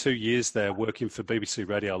spent 2 years there working for BBC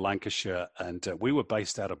Radio Lancashire, and we were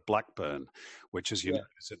based out of Blackburn, which, as you know,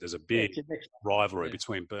 there's a big rivalry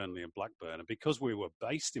between Burnley and Blackburn. And because we were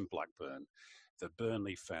based in Blackburn, the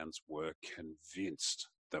Burnley fans were convinced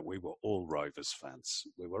that we were all Rovers fans.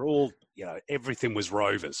 We were all, you know, everything was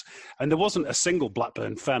Rovers. And there wasn't a single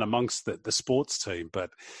Blackburn fan amongst the sports team, but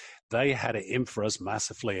they had it in for us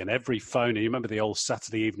massively. And every phone, you remember the old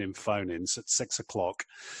Saturday evening phone-ins at 6 o'clock?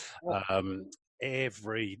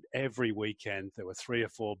 every weekend there were 3 or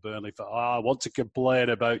 4 Burnley. I want to complain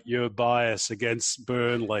about your bias against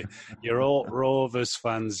Burnley. You're all Rovers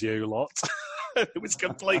fans, you lot. It was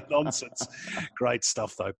complete nonsense. Great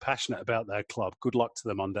stuff, though. Passionate about their club. Good luck to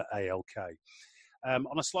them under ALK.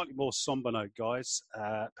 On a slightly more somber note, guys,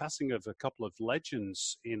 passing of a couple of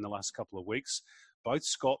legends in the last couple of weeks. Both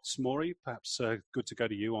Scots, Maury, perhaps good to go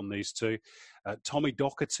to you on these two. Tommy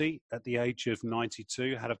Docherty, at the age of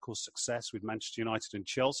 92, had, of course, success with Manchester United and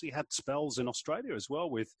Chelsea. Had spells in Australia as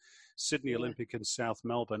well with Sydney Olympic and South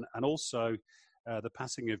Melbourne. And also the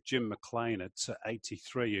passing of Jim McLean at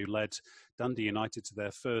 83, who led Dundee United to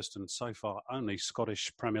their first and so far only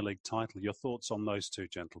Scottish Premier League title. Your thoughts on those two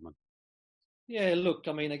gentlemen? Yeah, look,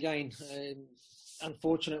 I mean, again...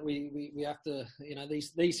 unfortunately, we have to,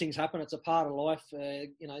 these things happen. It's a part of life.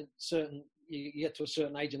 You get to a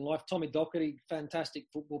certain age in life. Tommy Docherty, fantastic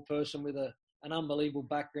football person with an unbelievable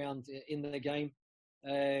background in the game.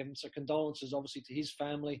 So condolences, obviously, to his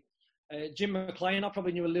family. Jim McLean, I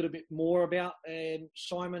probably knew a little bit more about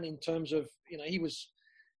Simon in terms of, he was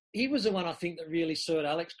the one I think that really Sir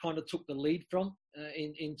Alex kind of took the lead from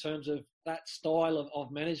in terms of that style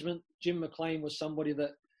of management. Jim McLean was somebody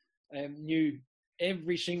that knew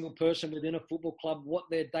every single person within a football club, what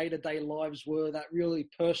their day-to-day lives were, that really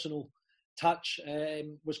personal touch.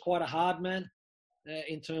 Was quite a hard man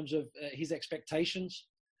in terms of his expectations.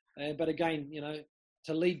 But again,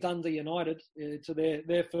 to lead Dundee United to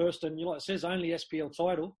their first and, like it says, only SPL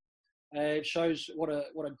title, shows what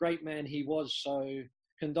a great man he was. So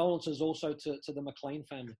condolences also to the McLean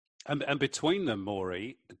family. And between them,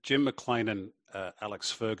 Maury, Jim McLean and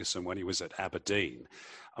Alex Ferguson, when he was at Aberdeen,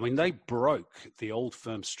 I mean, they broke the Old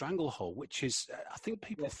Firm stranglehold, which is, I think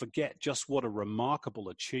people forget just what a remarkable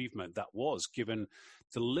achievement that was, given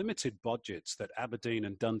the limited budgets that Aberdeen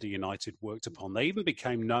and Dundee United worked upon. They even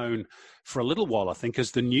became known for a little while, I think,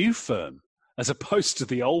 as the new firm, as opposed to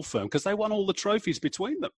the old firm, because they won all the trophies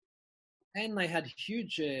between them. And they had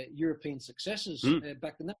huge European successes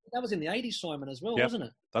back then. That was in the 80s, Simon, as well, wasn't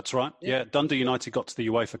it? That's right. Yeah. Dundee United got to the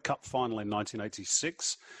UEFA Cup final in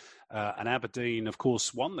 1986. And Aberdeen, of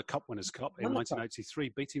course, won the Cup Winners' Cup in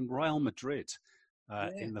 1983, beating Real Madrid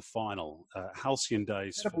in the final. Halcyon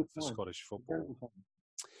days for Scottish football.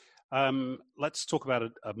 Let's talk about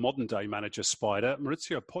a modern-day manager, Spider.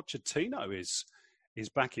 Maurizio Pochettino is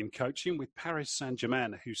back in coaching with Paris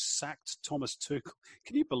Saint-Germain, who sacked Thomas Tuchel.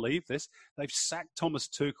 Can you believe this? They've sacked Thomas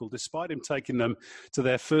Tuchel despite him taking them to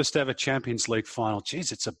their first ever Champions League final.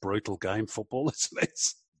 Jeez, it's a brutal game, football, isn't it?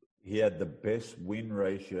 He had the best win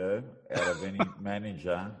ratio out of any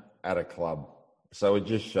manager at a club. So it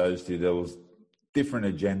just shows you there was different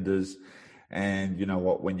agendas. And you know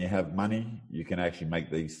what? When you have money, you can actually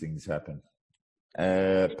make these things happen.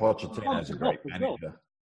 Pochettino's a great manager.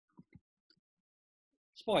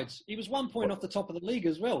 Spides, he was 1 point off the top of the league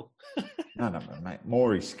as well. No, mate.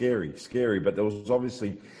 Maury's scary. But there was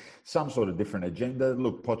obviously some sort of different agenda.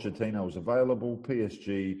 Look, Pochettino was available.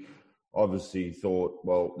 PSG obviously thought,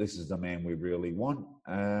 well, this is the man we really want.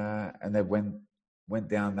 And they went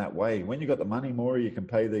down that way. When you got the money, Maury, you can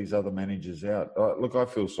pay these other managers out. Look, I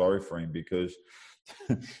feel sorry for him because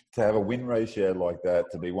to have a win ratio like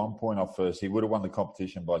that, to be 1 point off first, he would have won the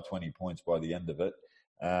competition by 20 points by the end of it.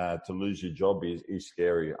 To lose your job is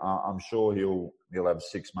scary. I'm sure he'll have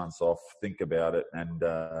 6 months off, think about it, and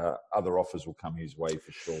other offers will come his way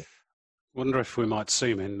for sure. Wonder if we might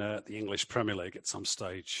see him in the English Premier League at some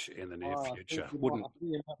stage in the near future. You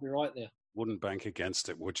might be right there. Wouldn't bank against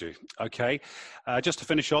it, would you? Okay. Just to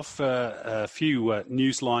finish off, a few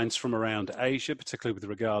news lines from around Asia, particularly with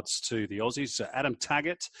regards to the Aussies. Adam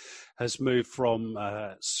Taggart has moved from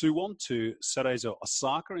Suwon to Cerezo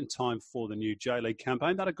Osaka in time for the new J-League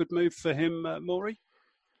campaign. That a good move for him, Maury?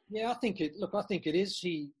 Yeah, I think it is.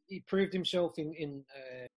 He proved himself in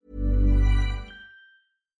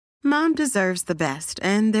Mom deserves the best,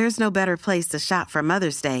 and there's no better place to shop for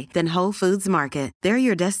Mother's Day than Whole Foods Market. They're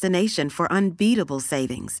your destination for unbeatable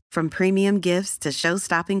savings, from premium gifts to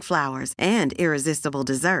show-stopping flowers and irresistible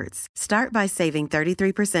desserts. Start by saving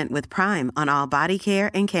 33% with Prime on all body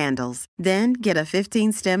care and candles. Then get a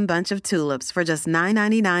 15-stem bunch of tulips for just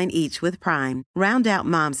 $9.99 each with Prime. Round out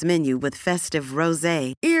Mom's menu with festive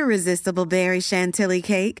rosé, irresistible berry chantilly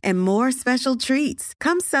cake, and more special treats.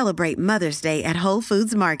 Come celebrate Mother's Day at Whole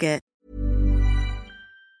Foods Market.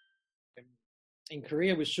 In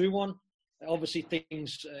Korea with Suwon, obviously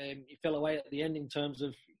things he fell away at the end in terms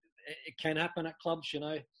of it can happen at clubs,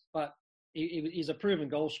 but he's a proven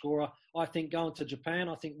goal scorer. I think going to Japan,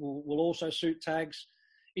 I think will also suit Tags.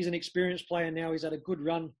 He's an experienced player now. He's had a good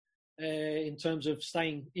run in terms of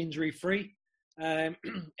staying injury free. and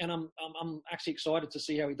I'm actually excited to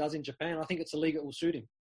see how he does in Japan. I think it's a league that will suit him.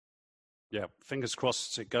 Yeah, fingers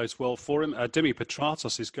crossed it goes well for him. Dimi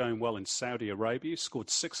Petratos is going well in Saudi Arabia. He scored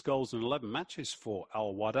 6 goals in 11 matches for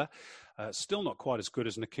Al Wada. Still not quite as good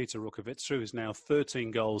as Nikita Rukavitzru, who's now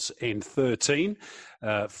 13 goals in 13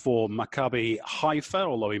 for Maccabi Haifa,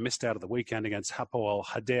 although he missed out at the weekend against Hapoel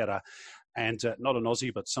Hadera. And not an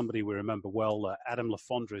Aussie, but somebody we remember well, Adam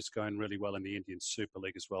Lafondra is going really well in the Indian Super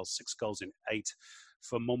League as well. 6 goals in 8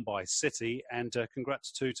 for Mumbai City. And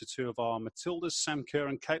congrats to two of our Matildas, Sam Kerr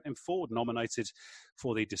and Caitlin Ford, nominated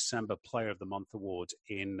for the December Player of the Month award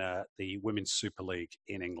in the Women's Super League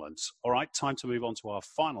in England. All right, time to move on to our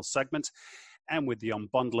final segment. And with the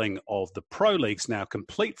unbundling of the Pro Leagues now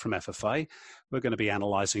complete from FFA, we're going to be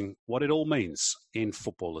analysing what it all means in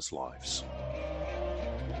footballers' lives.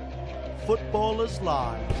 Footballers'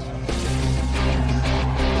 lives.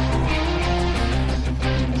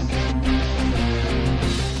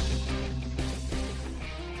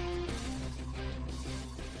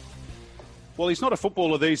 Well, he's not a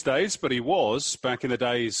footballer these days, but he was back in the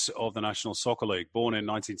days of the National Soccer League. Born in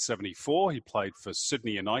 1974, he played for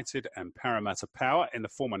Sydney United and Parramatta Power in the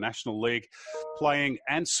former National League, playing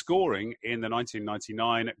and scoring in the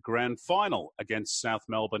 1999 Grand Final against South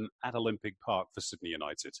Melbourne at Olympic Park for Sydney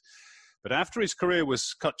United. But after his career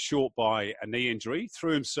was cut short by a knee injury,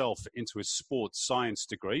 threw himself into his sports science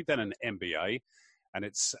degree, then an MBA, and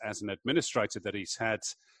it's as an administrator that he's had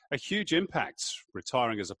a huge impact,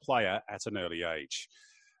 retiring as a player at an early age.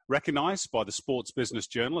 Recognised by the Sports Business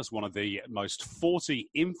Journal as one of the most 40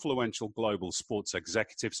 influential global sports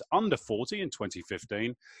executives under 40 in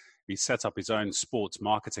 2015, he set up his own sports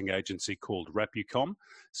marketing agency called Repucom,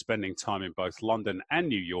 spending time in both London and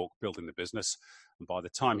New York building the business. And by the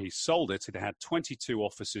time he sold it, it had 22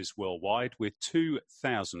 offices worldwide with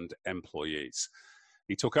 2,000 employees.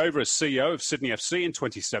 He took over as CEO of Sydney FC in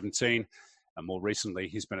 2017, and more recently,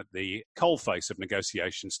 he's been at the coalface of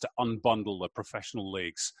negotiations to unbundle the professional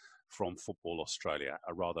leagues from Football Australia,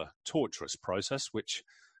 a rather torturous process which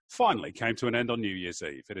finally came to an end on New Year's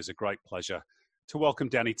Eve. It is a great pleasure to welcome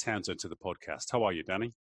Danny Townsend to the podcast. How are you,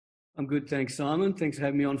 Danny? I'm good, thanks, Simon. Thanks for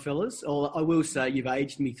having me on, fellas. I will say you've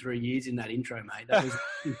aged me 3 years in that intro, mate. That was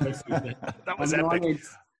impressive. That was epic.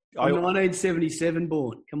 I'm 1977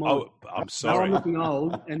 born. Come on. Oh, I'm sorry. Now I'm looking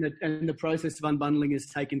old, and the process of unbundling has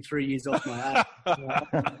taken 3 years off my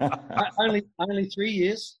age. only 3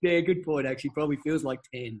 years. Yeah, good point. Actually, probably feels like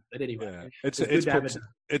 10. But anyway, yeah.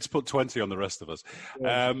 It's put 20 on the rest of us.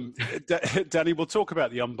 Yeah. Danny, we'll talk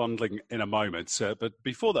about the unbundling in a moment. But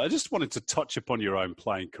before that, I just wanted to touch upon your own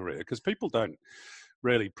playing career, because people don't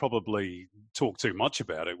really probably talk too much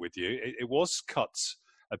about it with you. It was cut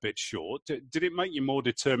a bit short. Did it make you more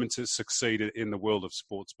determined to succeed in the world of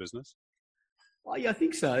sports business? Well, yeah, I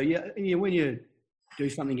think so. Yeah, when you do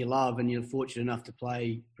something you love and you're fortunate enough to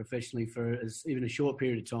play professionally for even a short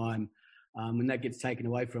period of time, when that gets taken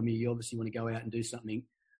away from you, you obviously want to go out and do something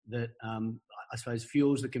that I suppose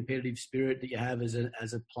fuels the competitive spirit that you have as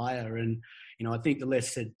a player. And I think the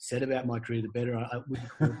less said about my career, the better. I wouldn't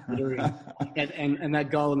call it glittering. and that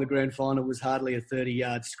goal in the grand final was hardly a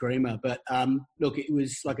 30-yard screamer. But look, it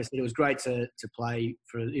was, like I said, it was great to play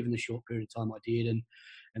for even the short period of time I did.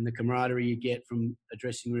 And the camaraderie you get from a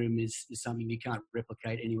dressing room is something you can't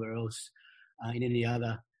replicate anywhere else in any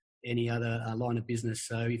other line of business.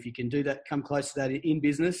 So if you can do that, come close to that in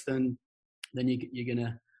business, then you're going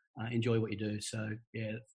to enjoy what you do. So,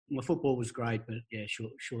 yeah, my football was great, but, yeah,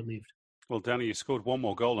 short-lived. Well, Danny, you scored one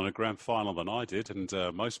more goal in a grand final than I did, and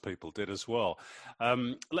most people did as well.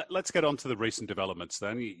 Let's get on to the recent developments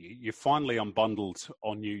then. You finally unbundled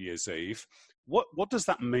on New Year's Eve. What does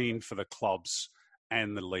that mean for the clubs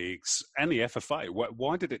and the leagues and the FFA?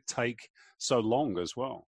 Why did it take so long as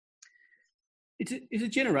well? It's a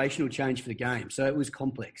generational change for the game. So it was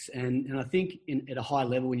complex. And I think at a high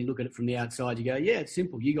level, when you look at it from the outside, you go, yeah, it's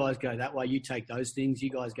simple. You guys go that way, you take those things. You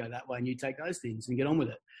guys go that way and you take those things and get on with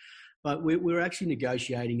it. But we're actually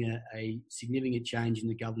negotiating a significant change in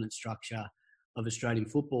the governance structure of Australian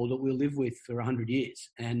football that we'll live with for 100 years.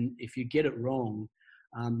 And if you get it wrong,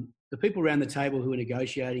 the people around the table who are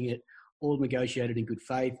negotiating it all negotiated in good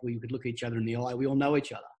faith. We could look each other in the eye. We all know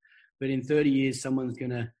each other. But in 30 years, someone's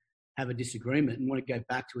going to have a disagreement and want to go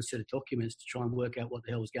back to a set of documents to try and work out what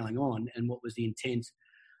the hell was going on and what was the intent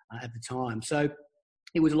at the time. So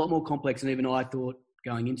it was a lot more complex than even I thought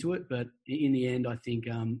going into it. But in the end, I think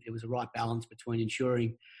it was a right balance between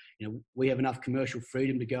ensuring, we have enough commercial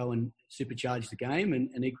freedom to go and supercharge the game,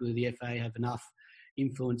 and equally the FA have enough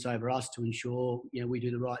influence over us to ensure, we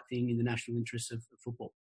do the right thing in the national interests of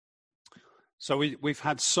football. So we've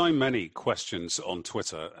had so many questions on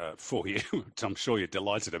Twitter for you, which I'm sure you're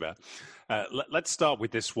delighted about. Let's start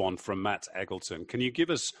with this one from Matt Eggleton. Can you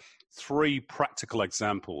give us 3 practical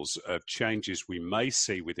examples of changes we may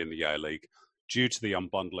see within the A-League due to the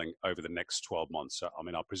unbundling over the next 12 months? I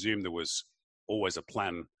mean, I presume there was always a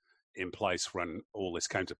plan in place when all this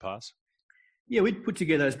came to pass. Yeah, we'd put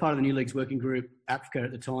together, as part of the New Leagues Working Group, Africa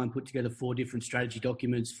at the time, put together 4 different strategy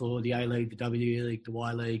documents for the A-League, the W League, the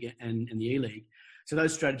Y League and the E-League. So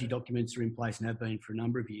those strategy documents are in place and have been for a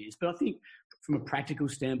number of years. But I think from a practical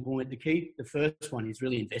standpoint, the first one is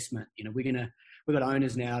really investment. You know, we've got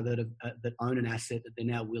owners now that own an asset that they're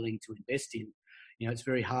now willing to invest in. You know, it's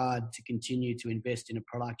very hard to continue to invest in a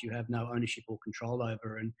product you have no ownership or control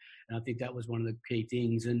over. And I think that was one of the key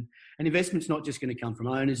things. And investment's not just going to come from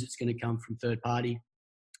owners, it's going to come from third party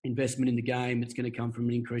investment in the game. It's going to come from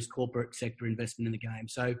an increased corporate sector investment in the game.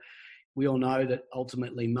 So we all know that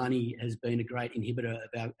ultimately money has been a great inhibitor of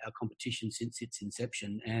our competition since its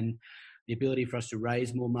inception. And the ability for us to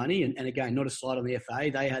raise more money. And again, not a slight on the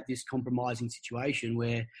FA, they had this compromising situation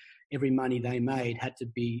where every money they made had to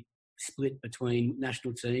be split between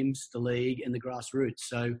national teams, the league and the grassroots.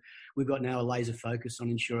 So we've got now a laser focus on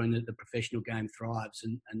ensuring that the professional game thrives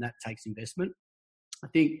and that takes investment. I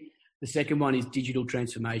think the second one is digital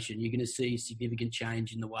transformation. You're going to see significant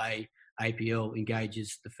change in the way APL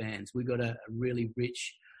engages the fans. We've got a really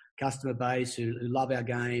rich customer base who love our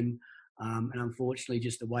game. And unfortunately,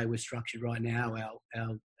 just the way we're structured right now,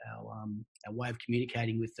 our way of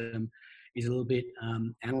communicating with them is a little bit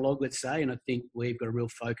analog, let's say. And I think we've got a real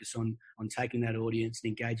focus on taking that audience and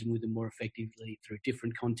engaging with them more effectively through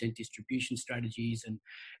different content distribution strategies and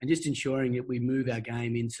just ensuring that we move our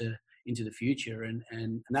game into the future.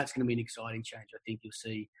 And that's going to be an exciting change I think you'll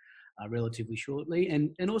see relatively shortly.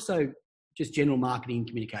 And also just general marketing and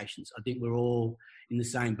communications. I think we're all in the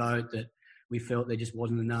same boat that we felt there just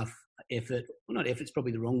wasn't enough effort. Well, not effort's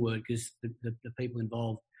probably the wrong word because the people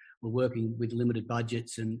involved were working with limited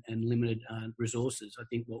budgets and limited resources. I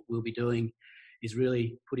think what we'll be doing is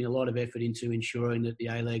really putting a lot of effort into ensuring that the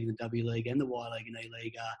A-League and the W League and the Y League and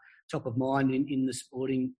E-League are top of mind in the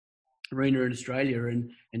sporting arena in Australia,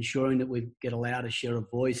 and ensuring that we get allowed a share of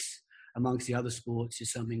voice amongst the other sports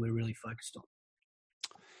is something we're really focused on.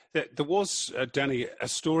 There was, Danny, a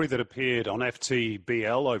story that appeared on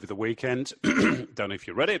FTBL over the weekend. Don't know if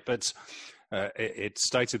you read it, but it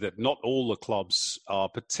stated that not all the clubs are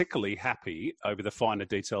particularly happy over the finer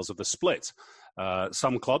details of the split.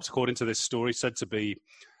 Some clubs, according to this story, said to be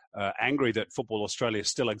angry that Football Australia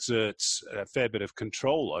still exerts a fair bit of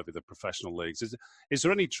control over the professional leagues. Is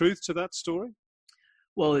there any truth to that story?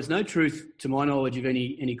 Well, there's no truth, to my knowledge, of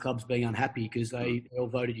any clubs being unhappy because they all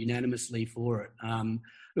voted unanimously for it.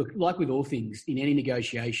 Look, like with all things, in any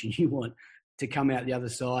negotiation, you want to come out the other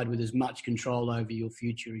side with as much control over your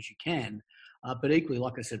future as you can. But equally,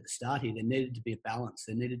 like I said at the start here, there needed to be a balance.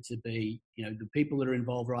 There needed to be, the people that are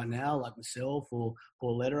involved right now, like myself or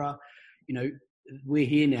Paul Lederer, we're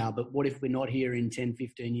here now, but what if we're not here in 10,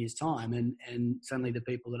 15 years' time? And suddenly the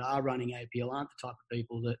people that are running APL aren't the type of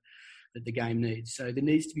people that the game needs. So there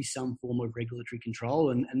needs to be some form of regulatory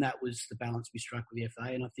control, and that was the balance we struck with the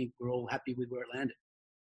FA, and I think we're all happy with where it landed.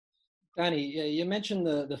 Danny, you mentioned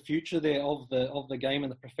the future there of the game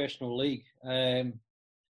and the professional league.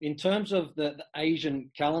 In terms of the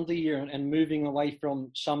Asian calendar year and moving away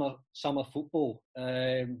from summer football,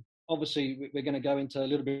 obviously we're going to go into a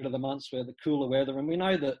little bit of the months where the cooler weather, and we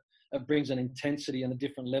know that it brings an intensity and a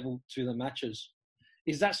different level to the matches.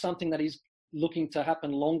 Is that something that is looking to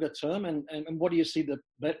happen longer term, and what do you see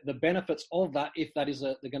the benefits of that if that is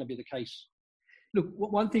going to be the case? Look,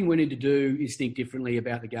 one thing we need to do is think differently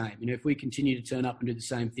about the game. If we continue to turn up and do the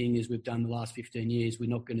same thing as we've done the last 15 years, we're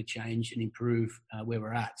not going to change and improve where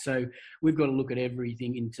we're at. So we've got to look at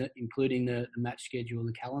everything, including the match schedule and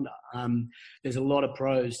the calendar. There's a lot of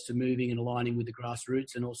pros to moving and aligning with the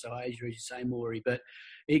grassroots and also Asia, as you say, Maury. But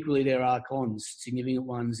equally, there are cons, significant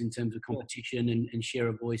ones in terms of competition and share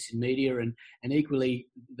of voice in media, and equally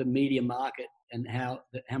the media market and how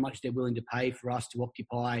much they're willing to pay for us to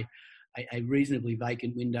occupy a reasonably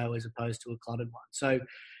vacant window as opposed to a cluttered one. So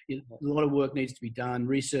a lot of work needs to be done.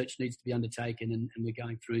 Research needs to be undertaken, and we're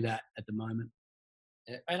going through that at the moment.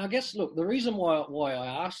 And I guess, look, the reason why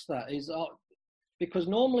I asked that is because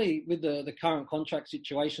normally with the current contract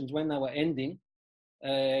situations, when they were ending,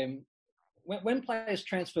 when players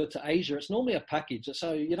transfer to Asia, it's normally a package.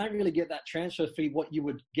 So you don't really get that transfer fee what you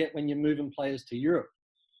would get when you're moving players to Europe.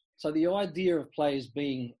 So the idea of players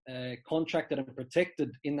being contracted and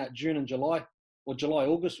protected in that June and July or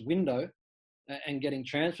July-August window and getting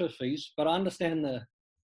transfer fees, but I understand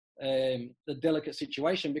the delicate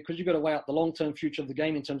situation, because you've got to weigh up the long-term future of the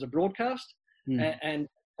game in terms of broadcast and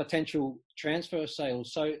potential transfer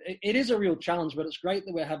sales. So it is a real challenge, but it's great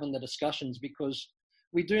that we're having the discussions, because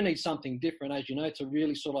we do need something different, as you know, to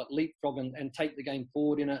really sort of leapfrog and take the game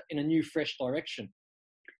forward in a new, fresh direction.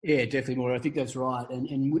 Yeah, definitely, Maura. I think that's right. And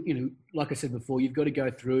you know, like I said before, you've got to go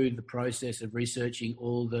through the process of researching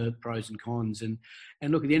all the pros and cons. And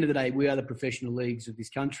look, at the end of the day, we are the professional leagues of this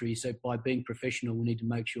country. So by being professional, we need to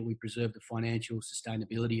make sure we preserve the financial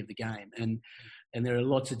sustainability of the game. And there are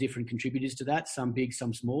lots of different contributors to that, some big,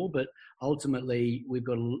 some small. But ultimately, we've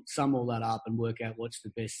got to sum all that up and work out what's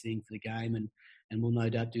the best thing for the game. And we'll no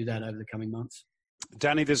doubt do that over the coming months.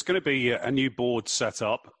 Danny, there's going to be a new board set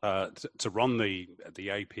up to run the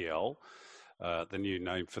APL, the new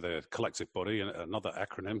name for the collective body, and another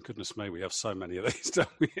acronym. Goodness me, we have so many of these, don't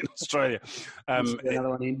we, in Australia? Another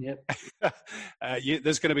one in, yep.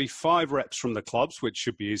 There's going to be 5 reps from the clubs, which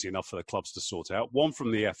should be easy enough for the clubs to sort out. 1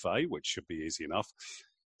 from the FA, which should be easy enough.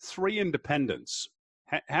 3 independents.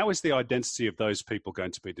 How is the identity of those people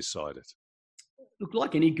going to be decided? Look,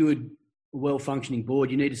 like any good, well-functioning board,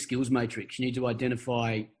 you need a skills matrix. You need to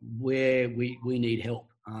identify where we need help.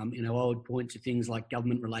 You know, I would point to things like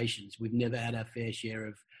government relations. We've never had our fair share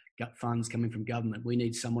of funds coming from government. We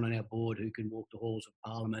need someone on our board who can walk the halls of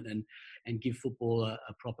Parliament and give football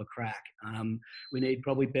a proper crack. We need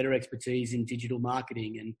probably better expertise in digital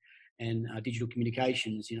marketing and digital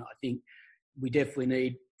communications. You know, I think we definitely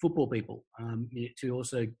need football people to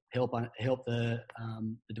also help the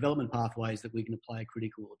development pathways that we can play a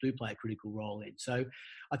critical role in. So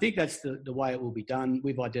I think that's the way it will be done.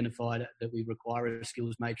 We've identified that we require a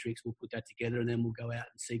skills matrix. We'll put that together, and then we'll go out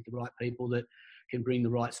and seek the right people that can bring the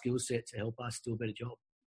right skill set to help us do a better job.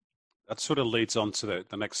 That sort of leads on to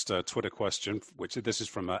the next Twitter question, which this is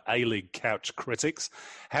from A-League Couch Critics.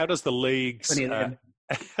 How does the leagues...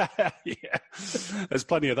 Yeah, there's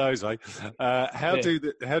plenty of those, eh? How do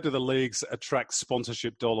the leagues attract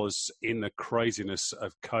sponsorship dollars in the craziness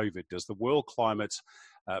of COVID? Does the world climate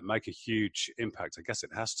make a huge impact? I guess it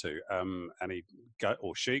has to. And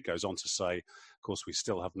she goes on to say, of course, we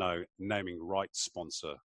still have no naming rights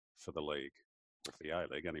sponsor for the league, or for the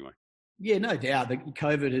A-League anyway. Yeah, no doubt.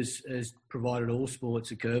 COVID has provided all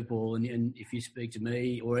sports a curveball. And if you speak to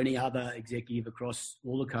me or any other executive across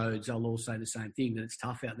all the codes, they'll all say the same thing, that it's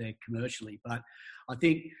tough out there commercially. But I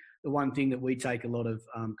think the one thing that we take a lot of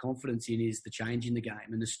confidence in is the change in the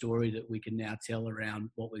game and the story that we can now tell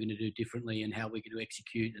around what we're going to do differently and how we're going to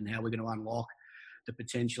execute and how we're going to unlock the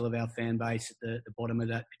potential of our fan base at the bottom of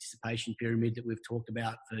that participation pyramid that we've talked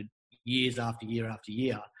about for years after year after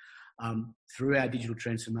year. Through our digital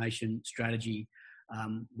transformation strategy,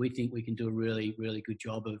 we think we can do a really, really good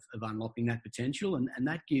job of unlocking that potential. And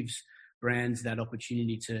that gives brands that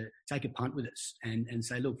opportunity to take a punt with us and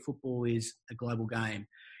say, look, football is a global game.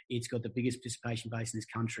 It's got the biggest participation base in this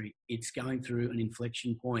country. It's going through an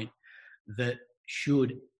inflection point that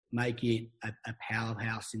should make it a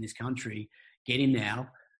powerhouse in this country. Get in now,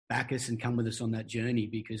 back us and come with us on that journey,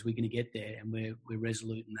 because we're going to get there, and we're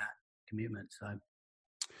resolute in that commitment. So.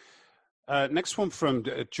 Next one from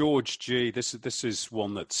George G. This is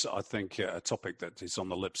one that's, I think, a topic that is on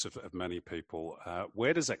the lips of many people.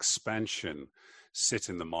 Where does expansion sit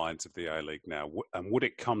in the minds of the A-League now? And would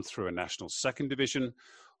it come through a national second division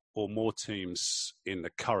or more teams in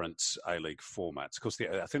the current A-League format? Of course,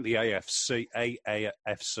 I think the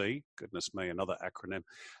AAFC, goodness me, another acronym,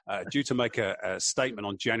 due to make a statement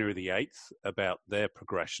on January the 8th about their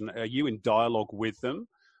progression. Are you in dialogue with them?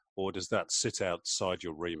 Or does that sit outside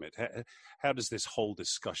your remit? How does this whole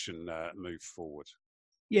discussion move forward?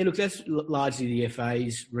 Yeah, look, that's largely the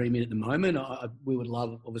FA's remit at the moment. We would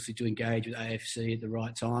love, obviously, to engage with AFC at the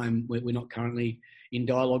right time. We're not currently in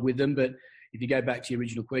dialogue with them, but if you go back to your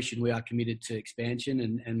original question, we are committed to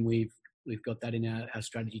expansion, and we've got that in our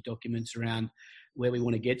strategy documents around where we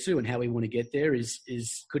want to get to, and how we want to get there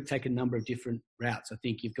could take a number of different routes. I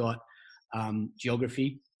think you've got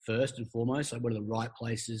geography first and foremost, like what are the right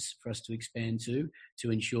places for us to expand to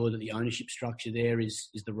ensure that the ownership structure there is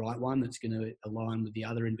the right one that's going to align with the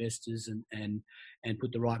other investors and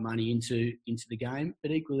put the right money into the game.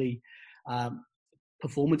 But equally,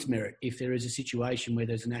 performance merit. If there is a situation where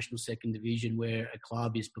there's a national second division where a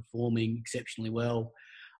club is performing exceptionally well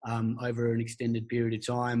over an extended period of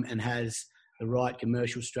time and has the right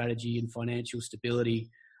commercial strategy and financial stability,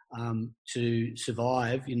 to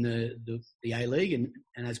survive in the A-League.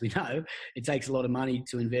 And as we know, it takes a lot of money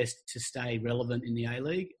to invest to stay relevant in the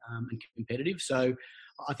A-League and competitive. So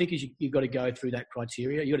I think you've got to go through that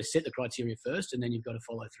criteria. You've got to set the criteria first, and then you've got to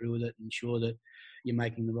follow through with it and ensure that you're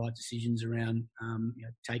making the right decisions around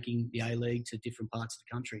taking the A-League to different parts of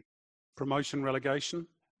the country. Promotion, relegation?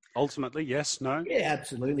 Ultimately, yes, no? Yeah,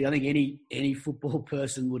 absolutely. I think any football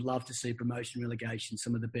person would love to see promotion, relegation.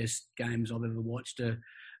 Some of the best games I've ever watched are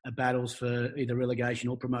battles for either relegation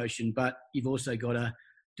or promotion. But you've also got to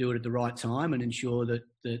do it at the right time and ensure that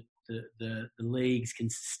the leagues can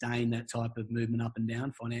sustain that type of movement up and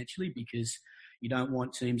down financially, because you don't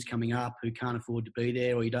want teams coming up who can't afford to be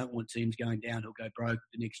there, or you don't want teams going down who'll go broke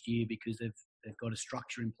the next year because they've got a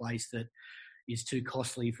structure in place that is too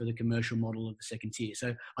costly for the commercial model of the second tier.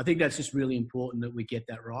 So I think that's just really important that we get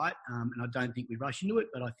that right. And I don't think we rush into it,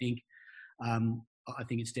 but I think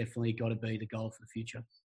it's definitely got to be the goal for the future.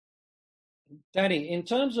 Danny, in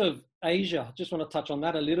terms of Asia, I just want to touch on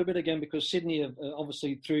that a little bit again, because Sydney,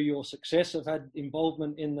 obviously through your success, have had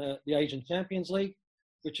involvement in the Asian Champions League,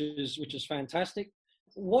 which is fantastic.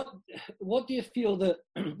 What do you feel that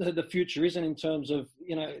the future is in terms of,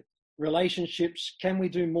 relationships? Can we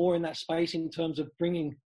do more in that space in terms of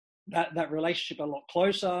bringing that relationship a lot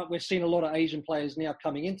closer? We're seeing a lot of Asian players now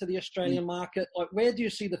coming into the Australian market. Like, where do you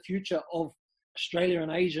see the future of Australia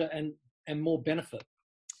and Asia and more benefit?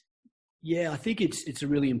 Yeah, I think it's a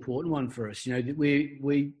really important one for us.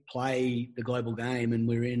 We play the global game, and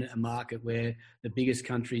we're in a market where the biggest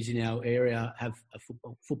countries in our area have a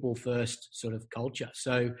football first sort of culture.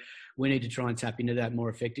 So we need to try and tap into that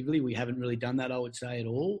more effectively. We haven't really done that, I would say, at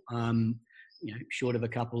all. Short of a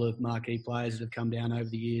couple of marquee players that have come down over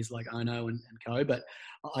the years, like Ono and co. But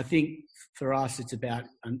I think for us, it's about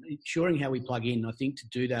ensuring how we plug in. I think to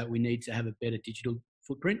do that, we need to have a better digital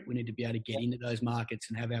footprint. We need to be able to get into those markets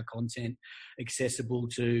and have our content accessible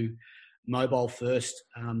to mobile first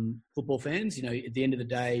football fans. At the end of the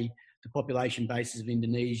day, the population bases of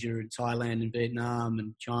Indonesia and Thailand and Vietnam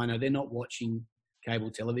and China, they're not watching cable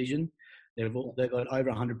television. They've got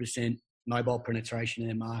over 100% mobile penetration in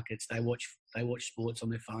their markets. They watch sports on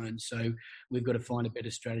their phones. So we've got to find a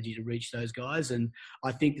better strategy to reach those guys. And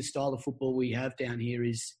I think the style of football we have down here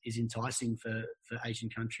is enticing for Asian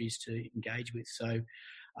countries to engage with. So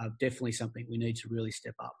definitely something we need to really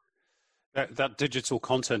step up. That digital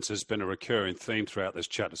content has been a recurring theme throughout this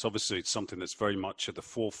chat. It's something that's very much at the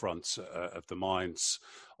forefront of the minds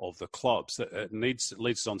of the clubs. That leads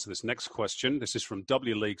us on to this next question. This is from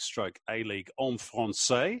W League / A League en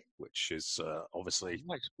français, which is obviously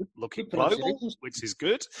looking global, which is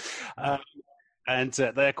good. And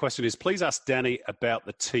their question is, please ask Danny about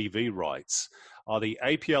the TV rights. Are the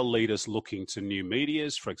APL leaders looking to new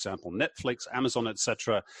medias, for example, Netflix, Amazon,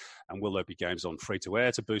 etc.? And will there be games on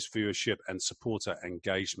free-to-air to boost viewership and supporter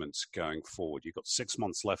engagement going forward? You've got 6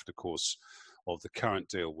 months left, of course, of the current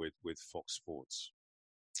deal with Fox Sports.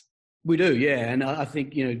 We do, yeah. And I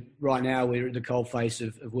think, right now we're at the coalface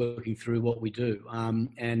of working through what we do.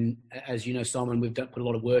 And as you know, Simon, we've put a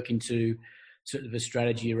lot of work into sort of a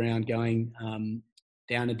strategy around going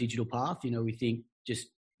down a digital path. We think just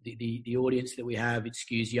the audience that we have, it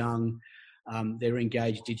skews young. They're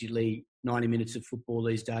engaged digitally. 90 minutes of football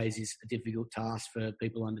these days is a difficult task for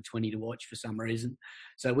people under 20 to watch for some reason.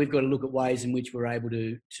 So we've got to look at ways in which we're able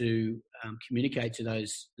to communicate to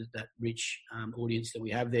that rich audience that we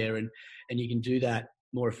have there. And you can do that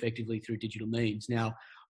more effectively through digital means. Now,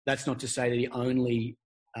 that's not to say that the only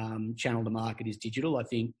channel to market is digital. I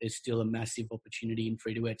think there's still a massive opportunity in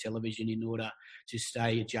free-to-air television in order to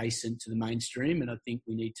stay adjacent to the mainstream. And I think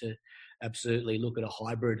we need to absolutely look at a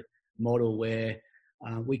hybrid model where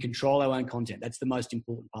we control our own content. That's the most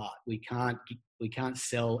important part. We can't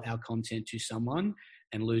sell our content to someone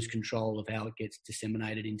and lose control of how it gets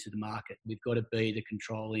disseminated into the market. We've got to be the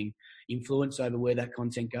controlling influence over where that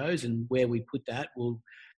content goes, and where we put that will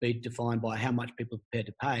be defined by how much people are prepared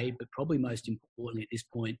to pay, but probably most importantly at this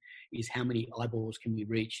point is how many eyeballs can we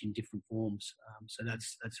reach in different forms. So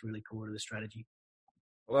that's really core to the strategy.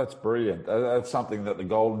 Well, that's brilliant. That's something that the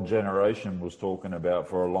golden generation was talking about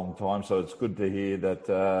for a long time. So it's good to hear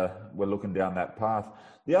that we're looking down that path.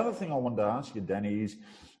 The other thing I wanted to ask you, Danny, is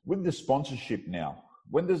with the sponsorship now,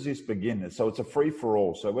 when does this begin? So it's a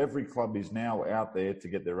free-for-all. So every club is now out there to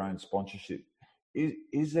get their own sponsorship.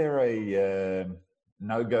 Is there a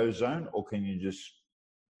no-go zone, or can you just,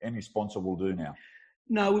 any sponsor will do now?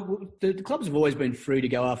 No, the clubs have always been free to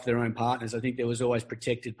go after their own partners. I think there was always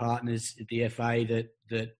protected partners at the FA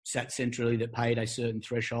that sat centrally, that paid a certain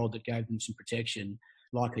threshold that gave them some protection.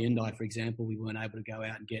 like Hyundai, for example, we weren't able to go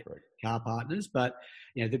out and get car partners. But,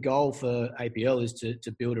 the goal for APL is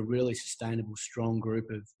to build a really sustainable, strong group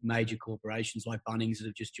of major corporations like Bunnings that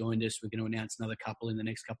have just joined us. We're going to announce another couple in the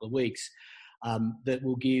next couple of weeks that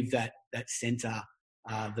will give that centre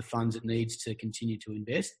the funds it needs to continue to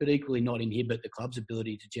invest, but equally not inhibit the club's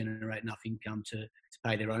ability to generate enough income to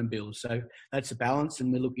pay their own bills. So that's a balance,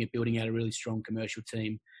 and we're looking at building out a really strong commercial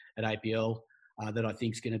team at APL that I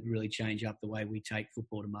think is going to really change up the way we take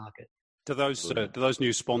football to market. Do those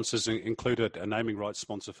new sponsors include a naming rights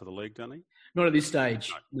sponsor for the league, Danny? Not at this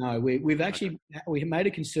stage. No, we made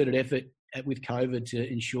a concerted effort with COVID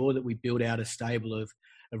to ensure that we build out a stable of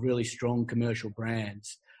really strong commercial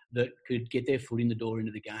brands that could get their foot in the door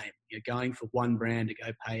into the game. Going for one brand to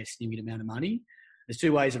go pay a significant amount of money. There's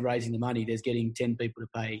two ways of raising the money. There's getting 10 people to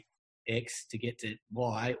pay X to get to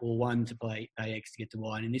Y, or one to pay X to get to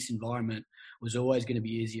Y. And in this environment, it was always going to be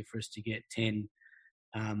easier for us to get 10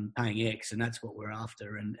 paying X, and that's what we're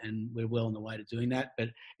after, and we're well on the way to doing that. But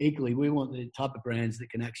equally, we want the type of brands that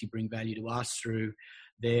can actually bring value to us through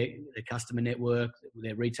their customer network,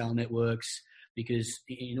 their retail networks, because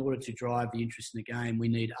in order to drive the interest in the game, we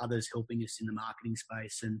need others helping us in the marketing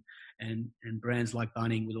space, and brands like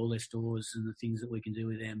Bunnings with all their stores and the things that we can do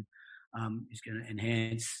with them is going to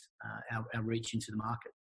enhance our reach into the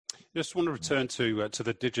market. Just want to return to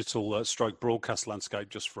the digital stroke broadcast landscape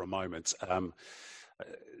just for a moment.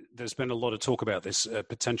 There's been a lot of talk about this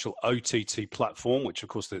potential OTT platform, which of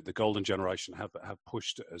course the Golden Generation have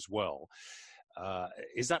pushed as well.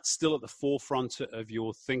 Is that still at the forefront of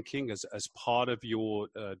your thinking as part of your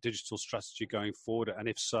digital strategy going forward? And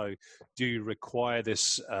if so, do you require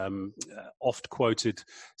this oft-quoted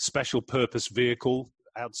special purpose vehicle,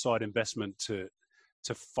 outside investment to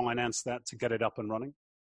finance that, to get it up and running?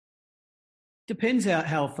 Depends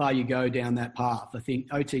how far you go down that path. I think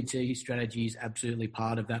OTT strategy is absolutely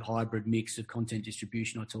part of that hybrid mix of content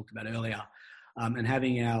distribution I talked about earlier. And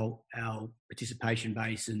having our participation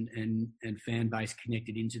base and fan base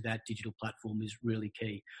connected into that digital platform is really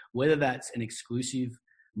key. Whether that's an exclusive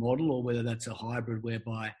model or whether that's a hybrid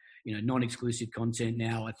whereby, non-exclusive content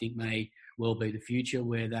now I think may well be the future,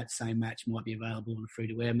 where that same match might be available on a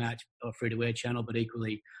free-to-air match or free-to-air channel, but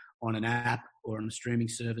equally on an app or on a streaming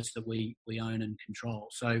service that we own and control.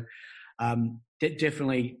 So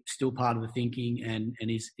definitely still part of the thinking, and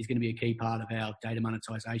is going to be a key part of our data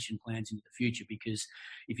monetization plans into the future, because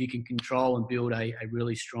if you can control and build a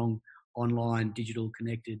really strong online digital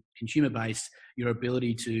connected consumer base, your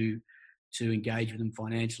ability to engage with them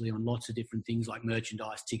financially on lots of different things like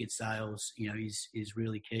merchandise, ticket sales, is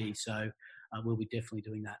really key. So we'll be definitely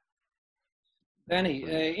doing that. Danny,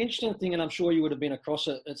 interesting thing, and I'm sure you would have been across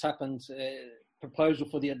it. It's happened. Proposal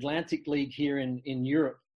for the Atlantic League here in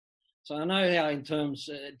Europe. So I know how in terms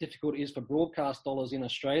difficult it is for broadcast dollars in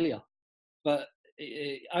Australia, but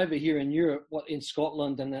over here in Europe, in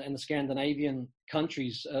Scotland and the Scandinavian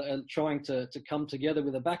countries are trying to come together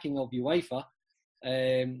with the backing of UEFA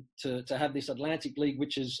to have this Atlantic League,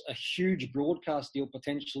 which is a huge broadcast deal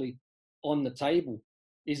potentially on the table.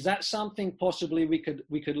 Is that something possibly we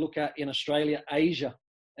could look at in Australia, Asia,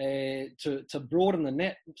 to broaden the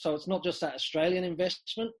net? So it's not just that Australian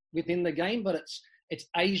investment within the game, but it's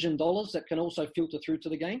Asian dollars that can also filter through to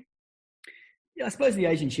the game? Yeah, I suppose the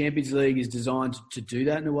Asian Champions League is designed to do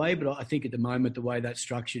that in a way, but I think at the moment the way that's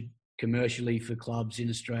structured commercially for clubs in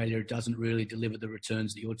Australia, it doesn't really deliver the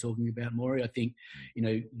returns that you're talking about, Maury. I think,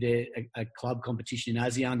 a club competition in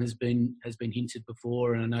ASEAN has been hinted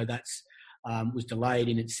before, and I know that's was delayed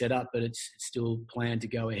in its setup, but it's still planned to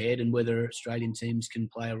go ahead. And whether Australian teams can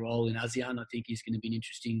play a role in ASEAN, I think is going to be an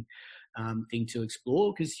interesting thing to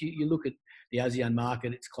explore, because you look at the ASEAN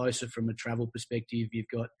market, it's closer from a travel perspective. You've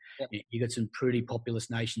got some pretty populous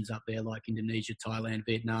nations up there like Indonesia, Thailand,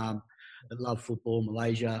 Vietnam that love football,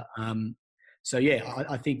 Malaysia.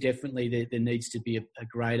 I think definitely there needs to be a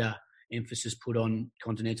greater emphasis put on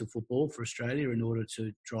continental football for Australia in order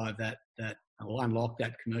to drive that or unlock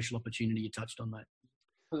that commercial opportunity you touched on, mate.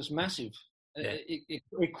 Well, it's massive. Yeah.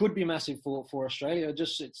 It could be massive for Australia.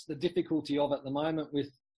 It's the difficulty of at the moment with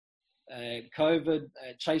COVID,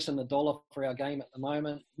 chasing the dollar for our game at the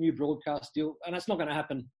moment, new broadcast deal, and that's not going to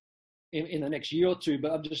happen in the next year or two,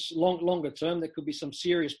 but I'm just longer term, there could be some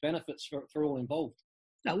serious benefits for all involved.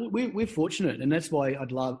 No, we're fortunate, and that's why I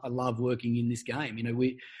love working in this game.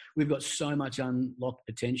 We've got so much unlocked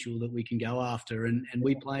potential that we can go after, and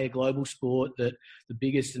we play a global sport that the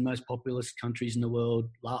biggest and most populous countries in the world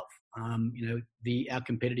love. Our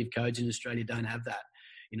competitive codes in Australia don't have that.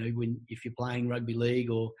 If you're playing rugby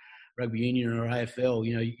league or rugby union or AFL,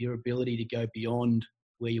 your ability to go beyond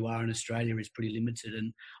where you are in Australia is pretty limited.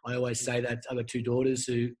 And I always say that I've got 2 daughters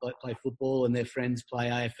who play football and their friends play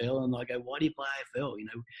AFL, and I go, why do you play AFL? You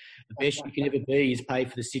know, the best you can ever be is pay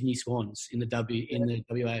for the Sydney Swans in the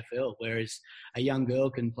WAFL, whereas a young girl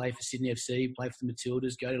can play for Sydney FC, play for the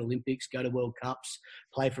Matildas, go to the Olympics, go to World Cups,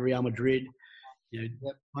 play for Real Madrid. You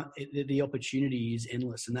know, the opportunity is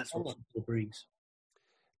endless, and that's what football brings.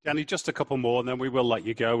 Danny, just a couple more, and then we will let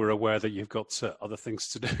you go. We're aware that you've got other things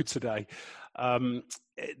to do today.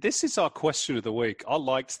 This is our question of the week. I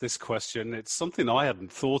liked this question. It's something I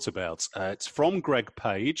hadn't thought about. It's from Greg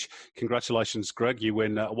Page. Congratulations, Greg. You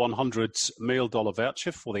win a $100 meal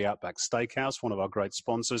voucher for the Outback Steakhouse, one of our great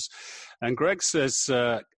sponsors. And Greg says,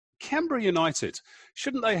 Canberra United,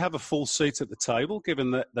 shouldn't they have a full seat at the table, given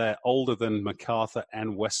that they're older than MacArthur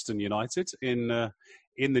and Western United in the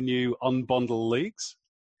new unbundled leagues?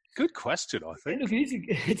 Good question, I think. Look,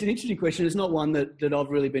 it's an interesting question. It's not one that I've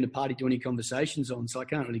really been a party to any conversations on, so I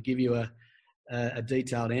can't really give you a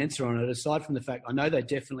detailed answer on it, aside from the fact I know they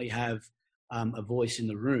definitely have a voice in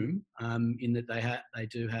the room, in that they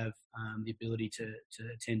do have the ability to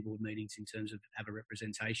attend board meetings in terms of have a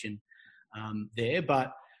representation there.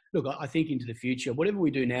 But look, I think into the future, whatever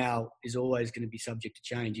we do now is always going to be subject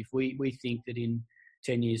to change. If we think that in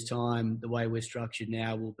 10 years' time, the way we're structured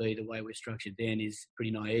now will be the way we're structured then is pretty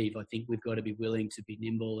naive. I think we've got to be willing to be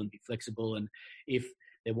nimble and be flexible. And if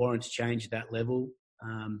there warrants change at that level,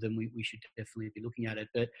 then we should definitely be looking at it.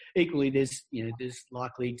 But equally, there's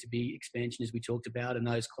likely to be expansion, as we talked about, and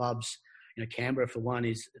those clubs, Canberra for one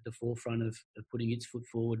is at the forefront of putting its foot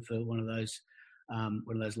forward for one of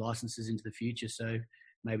those licenses into the future. So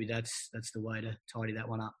maybe that's the way to tidy that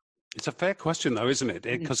one up. It's a fair question, though, isn't it?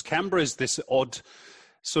 Because Canberra is this odd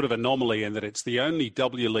sort of anomaly in that it's the only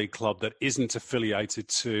W League club that isn't affiliated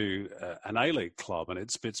to an A League club, and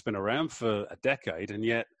it's been around for a decade, and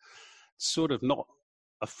yet sort of not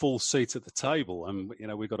a full seat at the table. And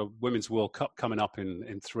we've got a Women's World Cup coming up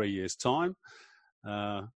in 3 years' time.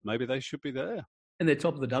 Maybe they should be there. And they're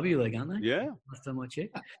top of the W League, aren't they? Yeah. Last time I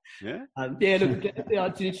checked. Yeah. Look,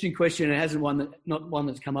 it's an interesting question. It hasn't not one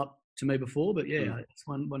that's come up to me before, but it's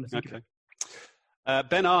one to think about.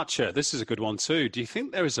 Ben Archer, this is a good one too. Do you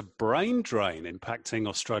think there is a brain drain impacting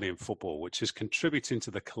Australian football, which is contributing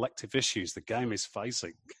to the collective issues the game is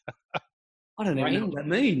facing? I don't even know what that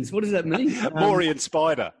means. What does that mean? Maury and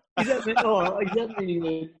Spider. Is that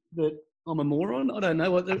meaning that I'm a moron? I don't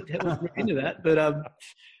know what into that, but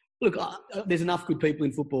look, there's enough good people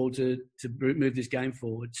in football to move this game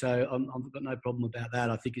forward. So I've got no problem about that.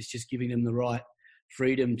 I think it's just giving them the right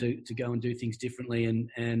freedom to go and do things differently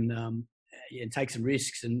and take some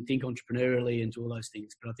risks and think entrepreneurially and do all those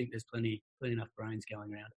things. But I think there's plenty enough brains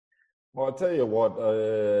going around. Well, I'll tell you what,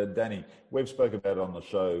 Danny, we've spoken about it on the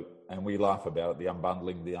show and we laugh about it, the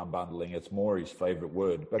unbundling. It's Maury's favourite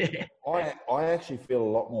word. But I actually feel a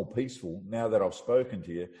lot more peaceful now that I've spoken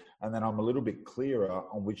to you and then I'm a little bit clearer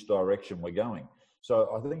on which direction we're going. So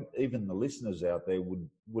I think even the listeners out there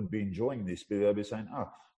would be enjoying this, but they'll be saying,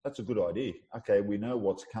 that's a good idea. Okay, we know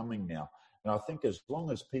what's coming now. And I think as long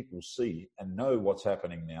as people see and know what's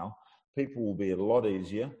happening now, people will be a lot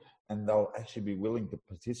easier and they'll actually be willing to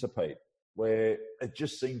participate. Where it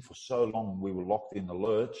just seemed for so long we were locked in the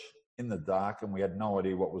lurch, in the dark, and we had no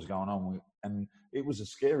idea what was going on. And it was a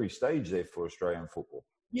scary stage there for Australian football.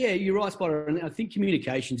 Yeah, you're right, Spider. And I think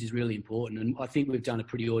communications is really important. And I think we've done a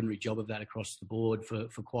pretty ordinary job of that across the board for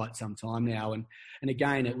quite some time now. And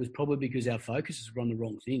again, it was probably because our focuses were on the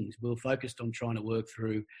wrong things. We were focused on trying to work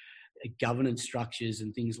through governance structures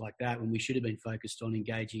and things like that when we should have been focused on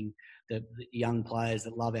engaging the young players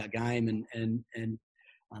that love our game and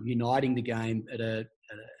uniting the game at a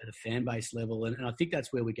fan base level. And I think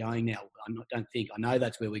that's where we're going now. I know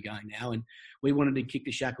that's where we're going now. And we wanted to kick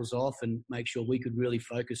the shackles off and make sure we could really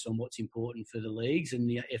focus on what's important for the leagues. And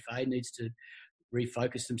the FA needs to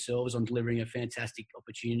refocus themselves on delivering a fantastic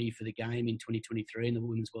opportunity for the game in 2023 in the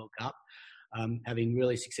Women's World Cup. Having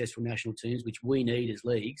really successful national teams, which we need as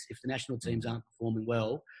leagues. If the national teams aren't performing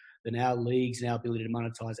well, then our leagues and our ability to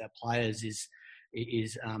monetize our players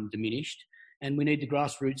is diminished. And we need the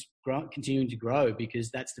grassroots continuing to grow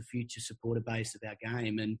because that's the future supporter base of our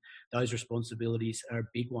game. And those responsibilities are a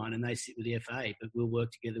big one and they sit with the FA, but we'll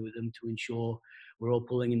work together with them to ensure we're all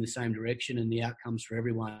pulling in the same direction and the outcomes for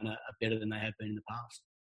everyone are better than they have been in the past.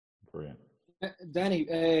 Brilliant.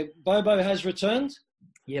 Danny, Bobo has returned.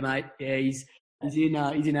 Yeah, mate. Yeah, he's in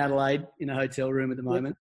Adelaide in a hotel room at the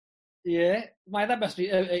moment. Yeah, mate, that must be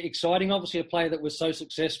exciting. Obviously, a player that was so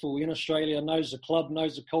successful in Australia, knows the club,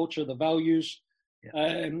 knows the culture, the values.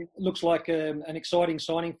 Yeah. Looks like an exciting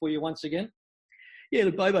signing for you once again. Yeah,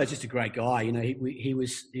 look, Bobo's just a great guy. You know, he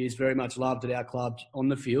is very much loved at our club on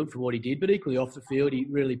the field for what he did, but equally off the field, he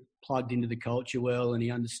really plugged into the culture well, and he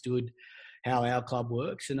understood how our club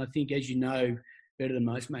works. And I think, as you know better than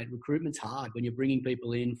most, mate, recruitment's hard when you're bringing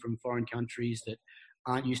people in from foreign countries that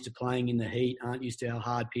aren't used to playing in the heat, aren't used to our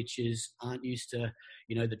hard pitches, aren't used to,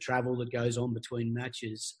 you know, the travel that goes on between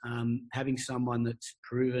matches. Having someone that's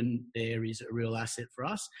proven there is a real asset for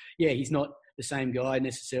us. Yeah, he's not the same guy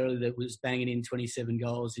necessarily that was banging in 27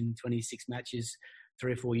 goals in 26 matches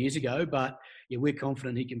 3 or 4 years ago, but yeah, we're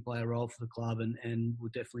confident he can play a role for the club, and we'll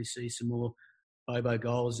definitely see some more Bobo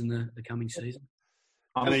goals in the coming season.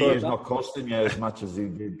 I'm sure he's not costing you as much as he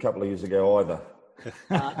did a couple of years ago either.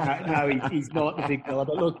 No, he's not a big fella.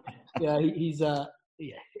 But look, yeah, he's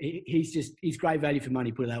great value for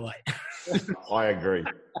money. Put it that way. I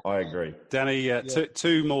agree. Danny,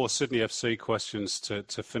 two more Sydney FC questions to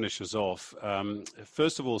finish us off.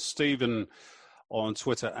 First of all, Stephen on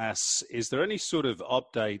Twitter asks, is there any sort of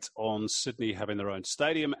update on Sydney having their own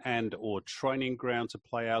stadium and or training ground to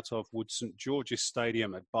play out of? Would St George's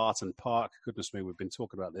Stadium at Barton Park, goodness me, we've been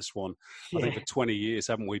talking about this one, I think for 20 years,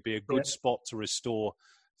 haven't we, be a good spot to restore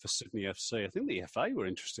for Sydney FC? I think the FA were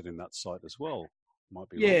interested in that site as well. Might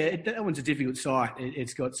be right. That one's a difficult site.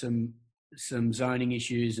 It's got some zoning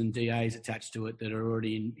issues and DAs attached to it that are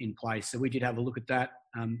already in place. So we did have a look at that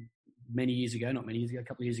a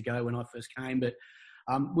couple of years ago when I first came. But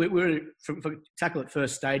we're for Tackle It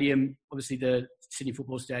First Stadium. Obviously, the Sydney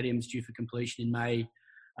Football Stadium is due for completion in May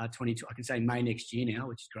 22. I can say May next year now,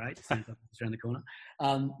 which is great. It's around the corner.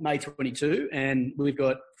 May 22, and we've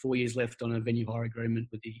got 4 years left on a venue hire agreement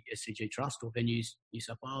with the SCG Trust, or Venues New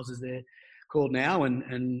South Wales as they're called now,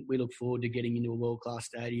 and we look forward to getting into a world-class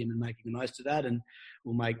stadium and making the most of that, and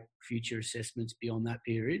we'll make future assessments beyond that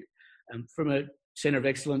period. From a Centre of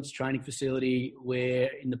Excellence training facility, we're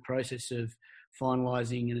in the process of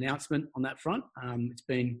finalising an announcement on that front. It's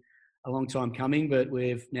been a long time coming, but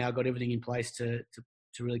we've now got everything in place to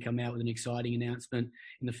really come out with an exciting announcement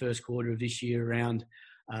in the first quarter of this year around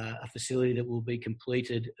a facility that will be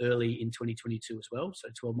completed early in 2022 as well, so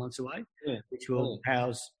 12 months away, which will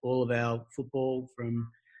house all of our football from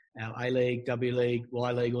our A-League, W-League,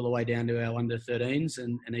 Y-League, all the way down to our under-13s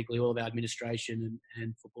and equally all of our administration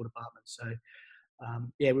and football departments. So,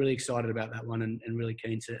 really excited about that one and really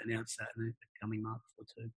keen to announce that in the coming month or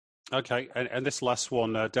two. Okay, and this last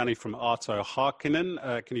one, Danny from Arto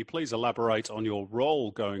Harkinen, can you please elaborate on your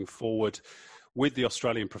role going forward with the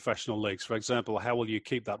Australian professional leagues? For example, how will you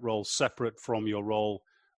keep that role separate from your role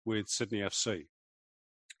with Sydney FC?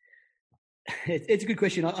 It's a good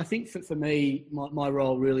question. I think for me, my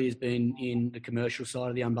role really has been in the commercial side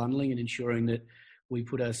of the unbundling and ensuring that we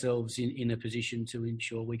put ourselves in a position to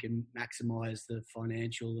ensure we can maximise the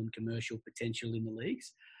financial and commercial potential in the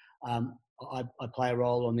leagues. I play a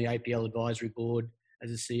role on the APL advisory board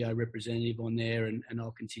as a CEO representative on there, and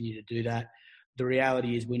I'll continue to do that. The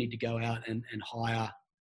reality is we need to go out and hire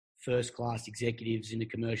first-class executives in the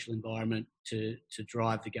commercial environment to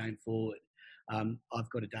drive the game forward. I've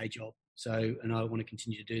got a day job, and I want to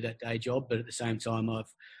continue to do that day job, but at the same time,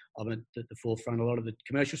 I'm at the forefront of a lot of the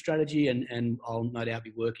commercial strategy, and I'll no doubt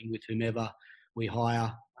be working with whomever we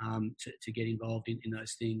hire to get involved in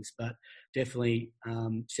those things. But definitely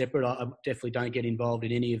separate. I definitely don't get involved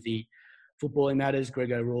in any of the footballing matters.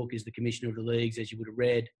 Greg O'Rourke is the commissioner of the leagues, as you would have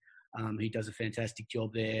read. He does a fantastic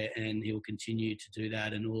job there, and he'll continue to do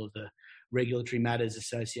that. And all of the regulatory matters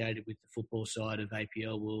associated with the football side of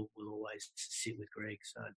APL will always sit with Greg.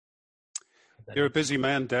 So you're a busy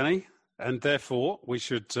man, Danny, and therefore we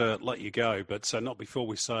should let you go. But not before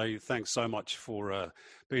we say thanks so much for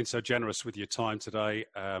being so generous with your time today.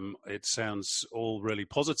 It sounds all really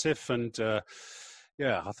positive, and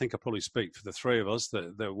I think I probably speak for the three of us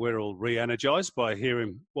that we're all re-energised by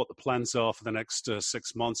hearing what the plans are for the next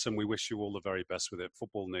 6 months, and we wish you all the very best with it.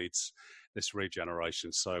 Football needs this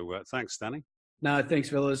regeneration. So thanks, Danny. No, thanks,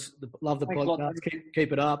 fellas. Love the podcast.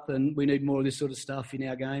 Keep it up, and we need more of this sort of stuff in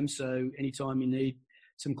our game. So anytime you need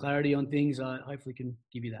some clarity on things, I hopefully can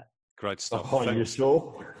give you that. Great stuff. Oh, you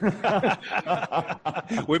sure?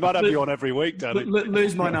 We might have you on every week, Danny.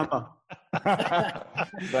 Lose my number.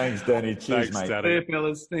 Thanks, Danny. Cheers, thanks, mate. Danny. Hey,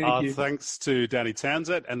 fellas. Thank you. Thanks to Danny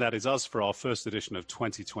Townsend, and that is us for our first edition of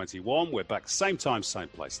 2021. We're back same time, same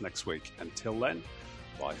place next week. Until then,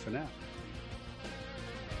 bye for now.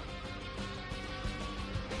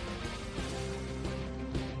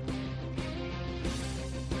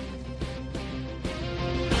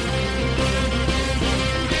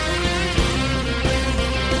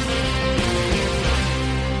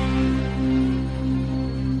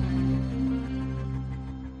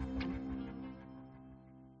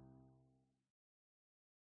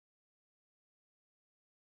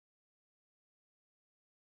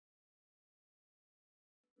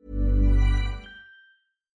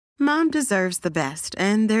 Mom deserves the best,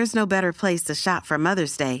 and there's no better place to shop for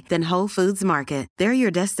Mother's Day than Whole Foods Market. They're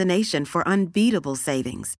your destination for unbeatable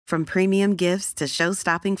savings, from premium gifts to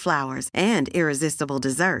show-stopping flowers and irresistible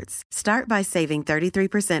desserts. Start by saving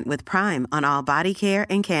 33% with Prime on all body care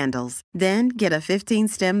and candles. Then get a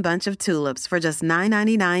 15-stem bunch of tulips for just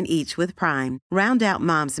 $9.99 each with Prime. Round out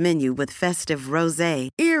Mom's menu with festive rosé,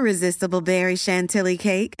 irresistible berry chantilly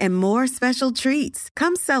cake, and more special treats.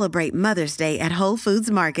 Come celebrate Mother's Day at Whole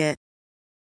Foods Market.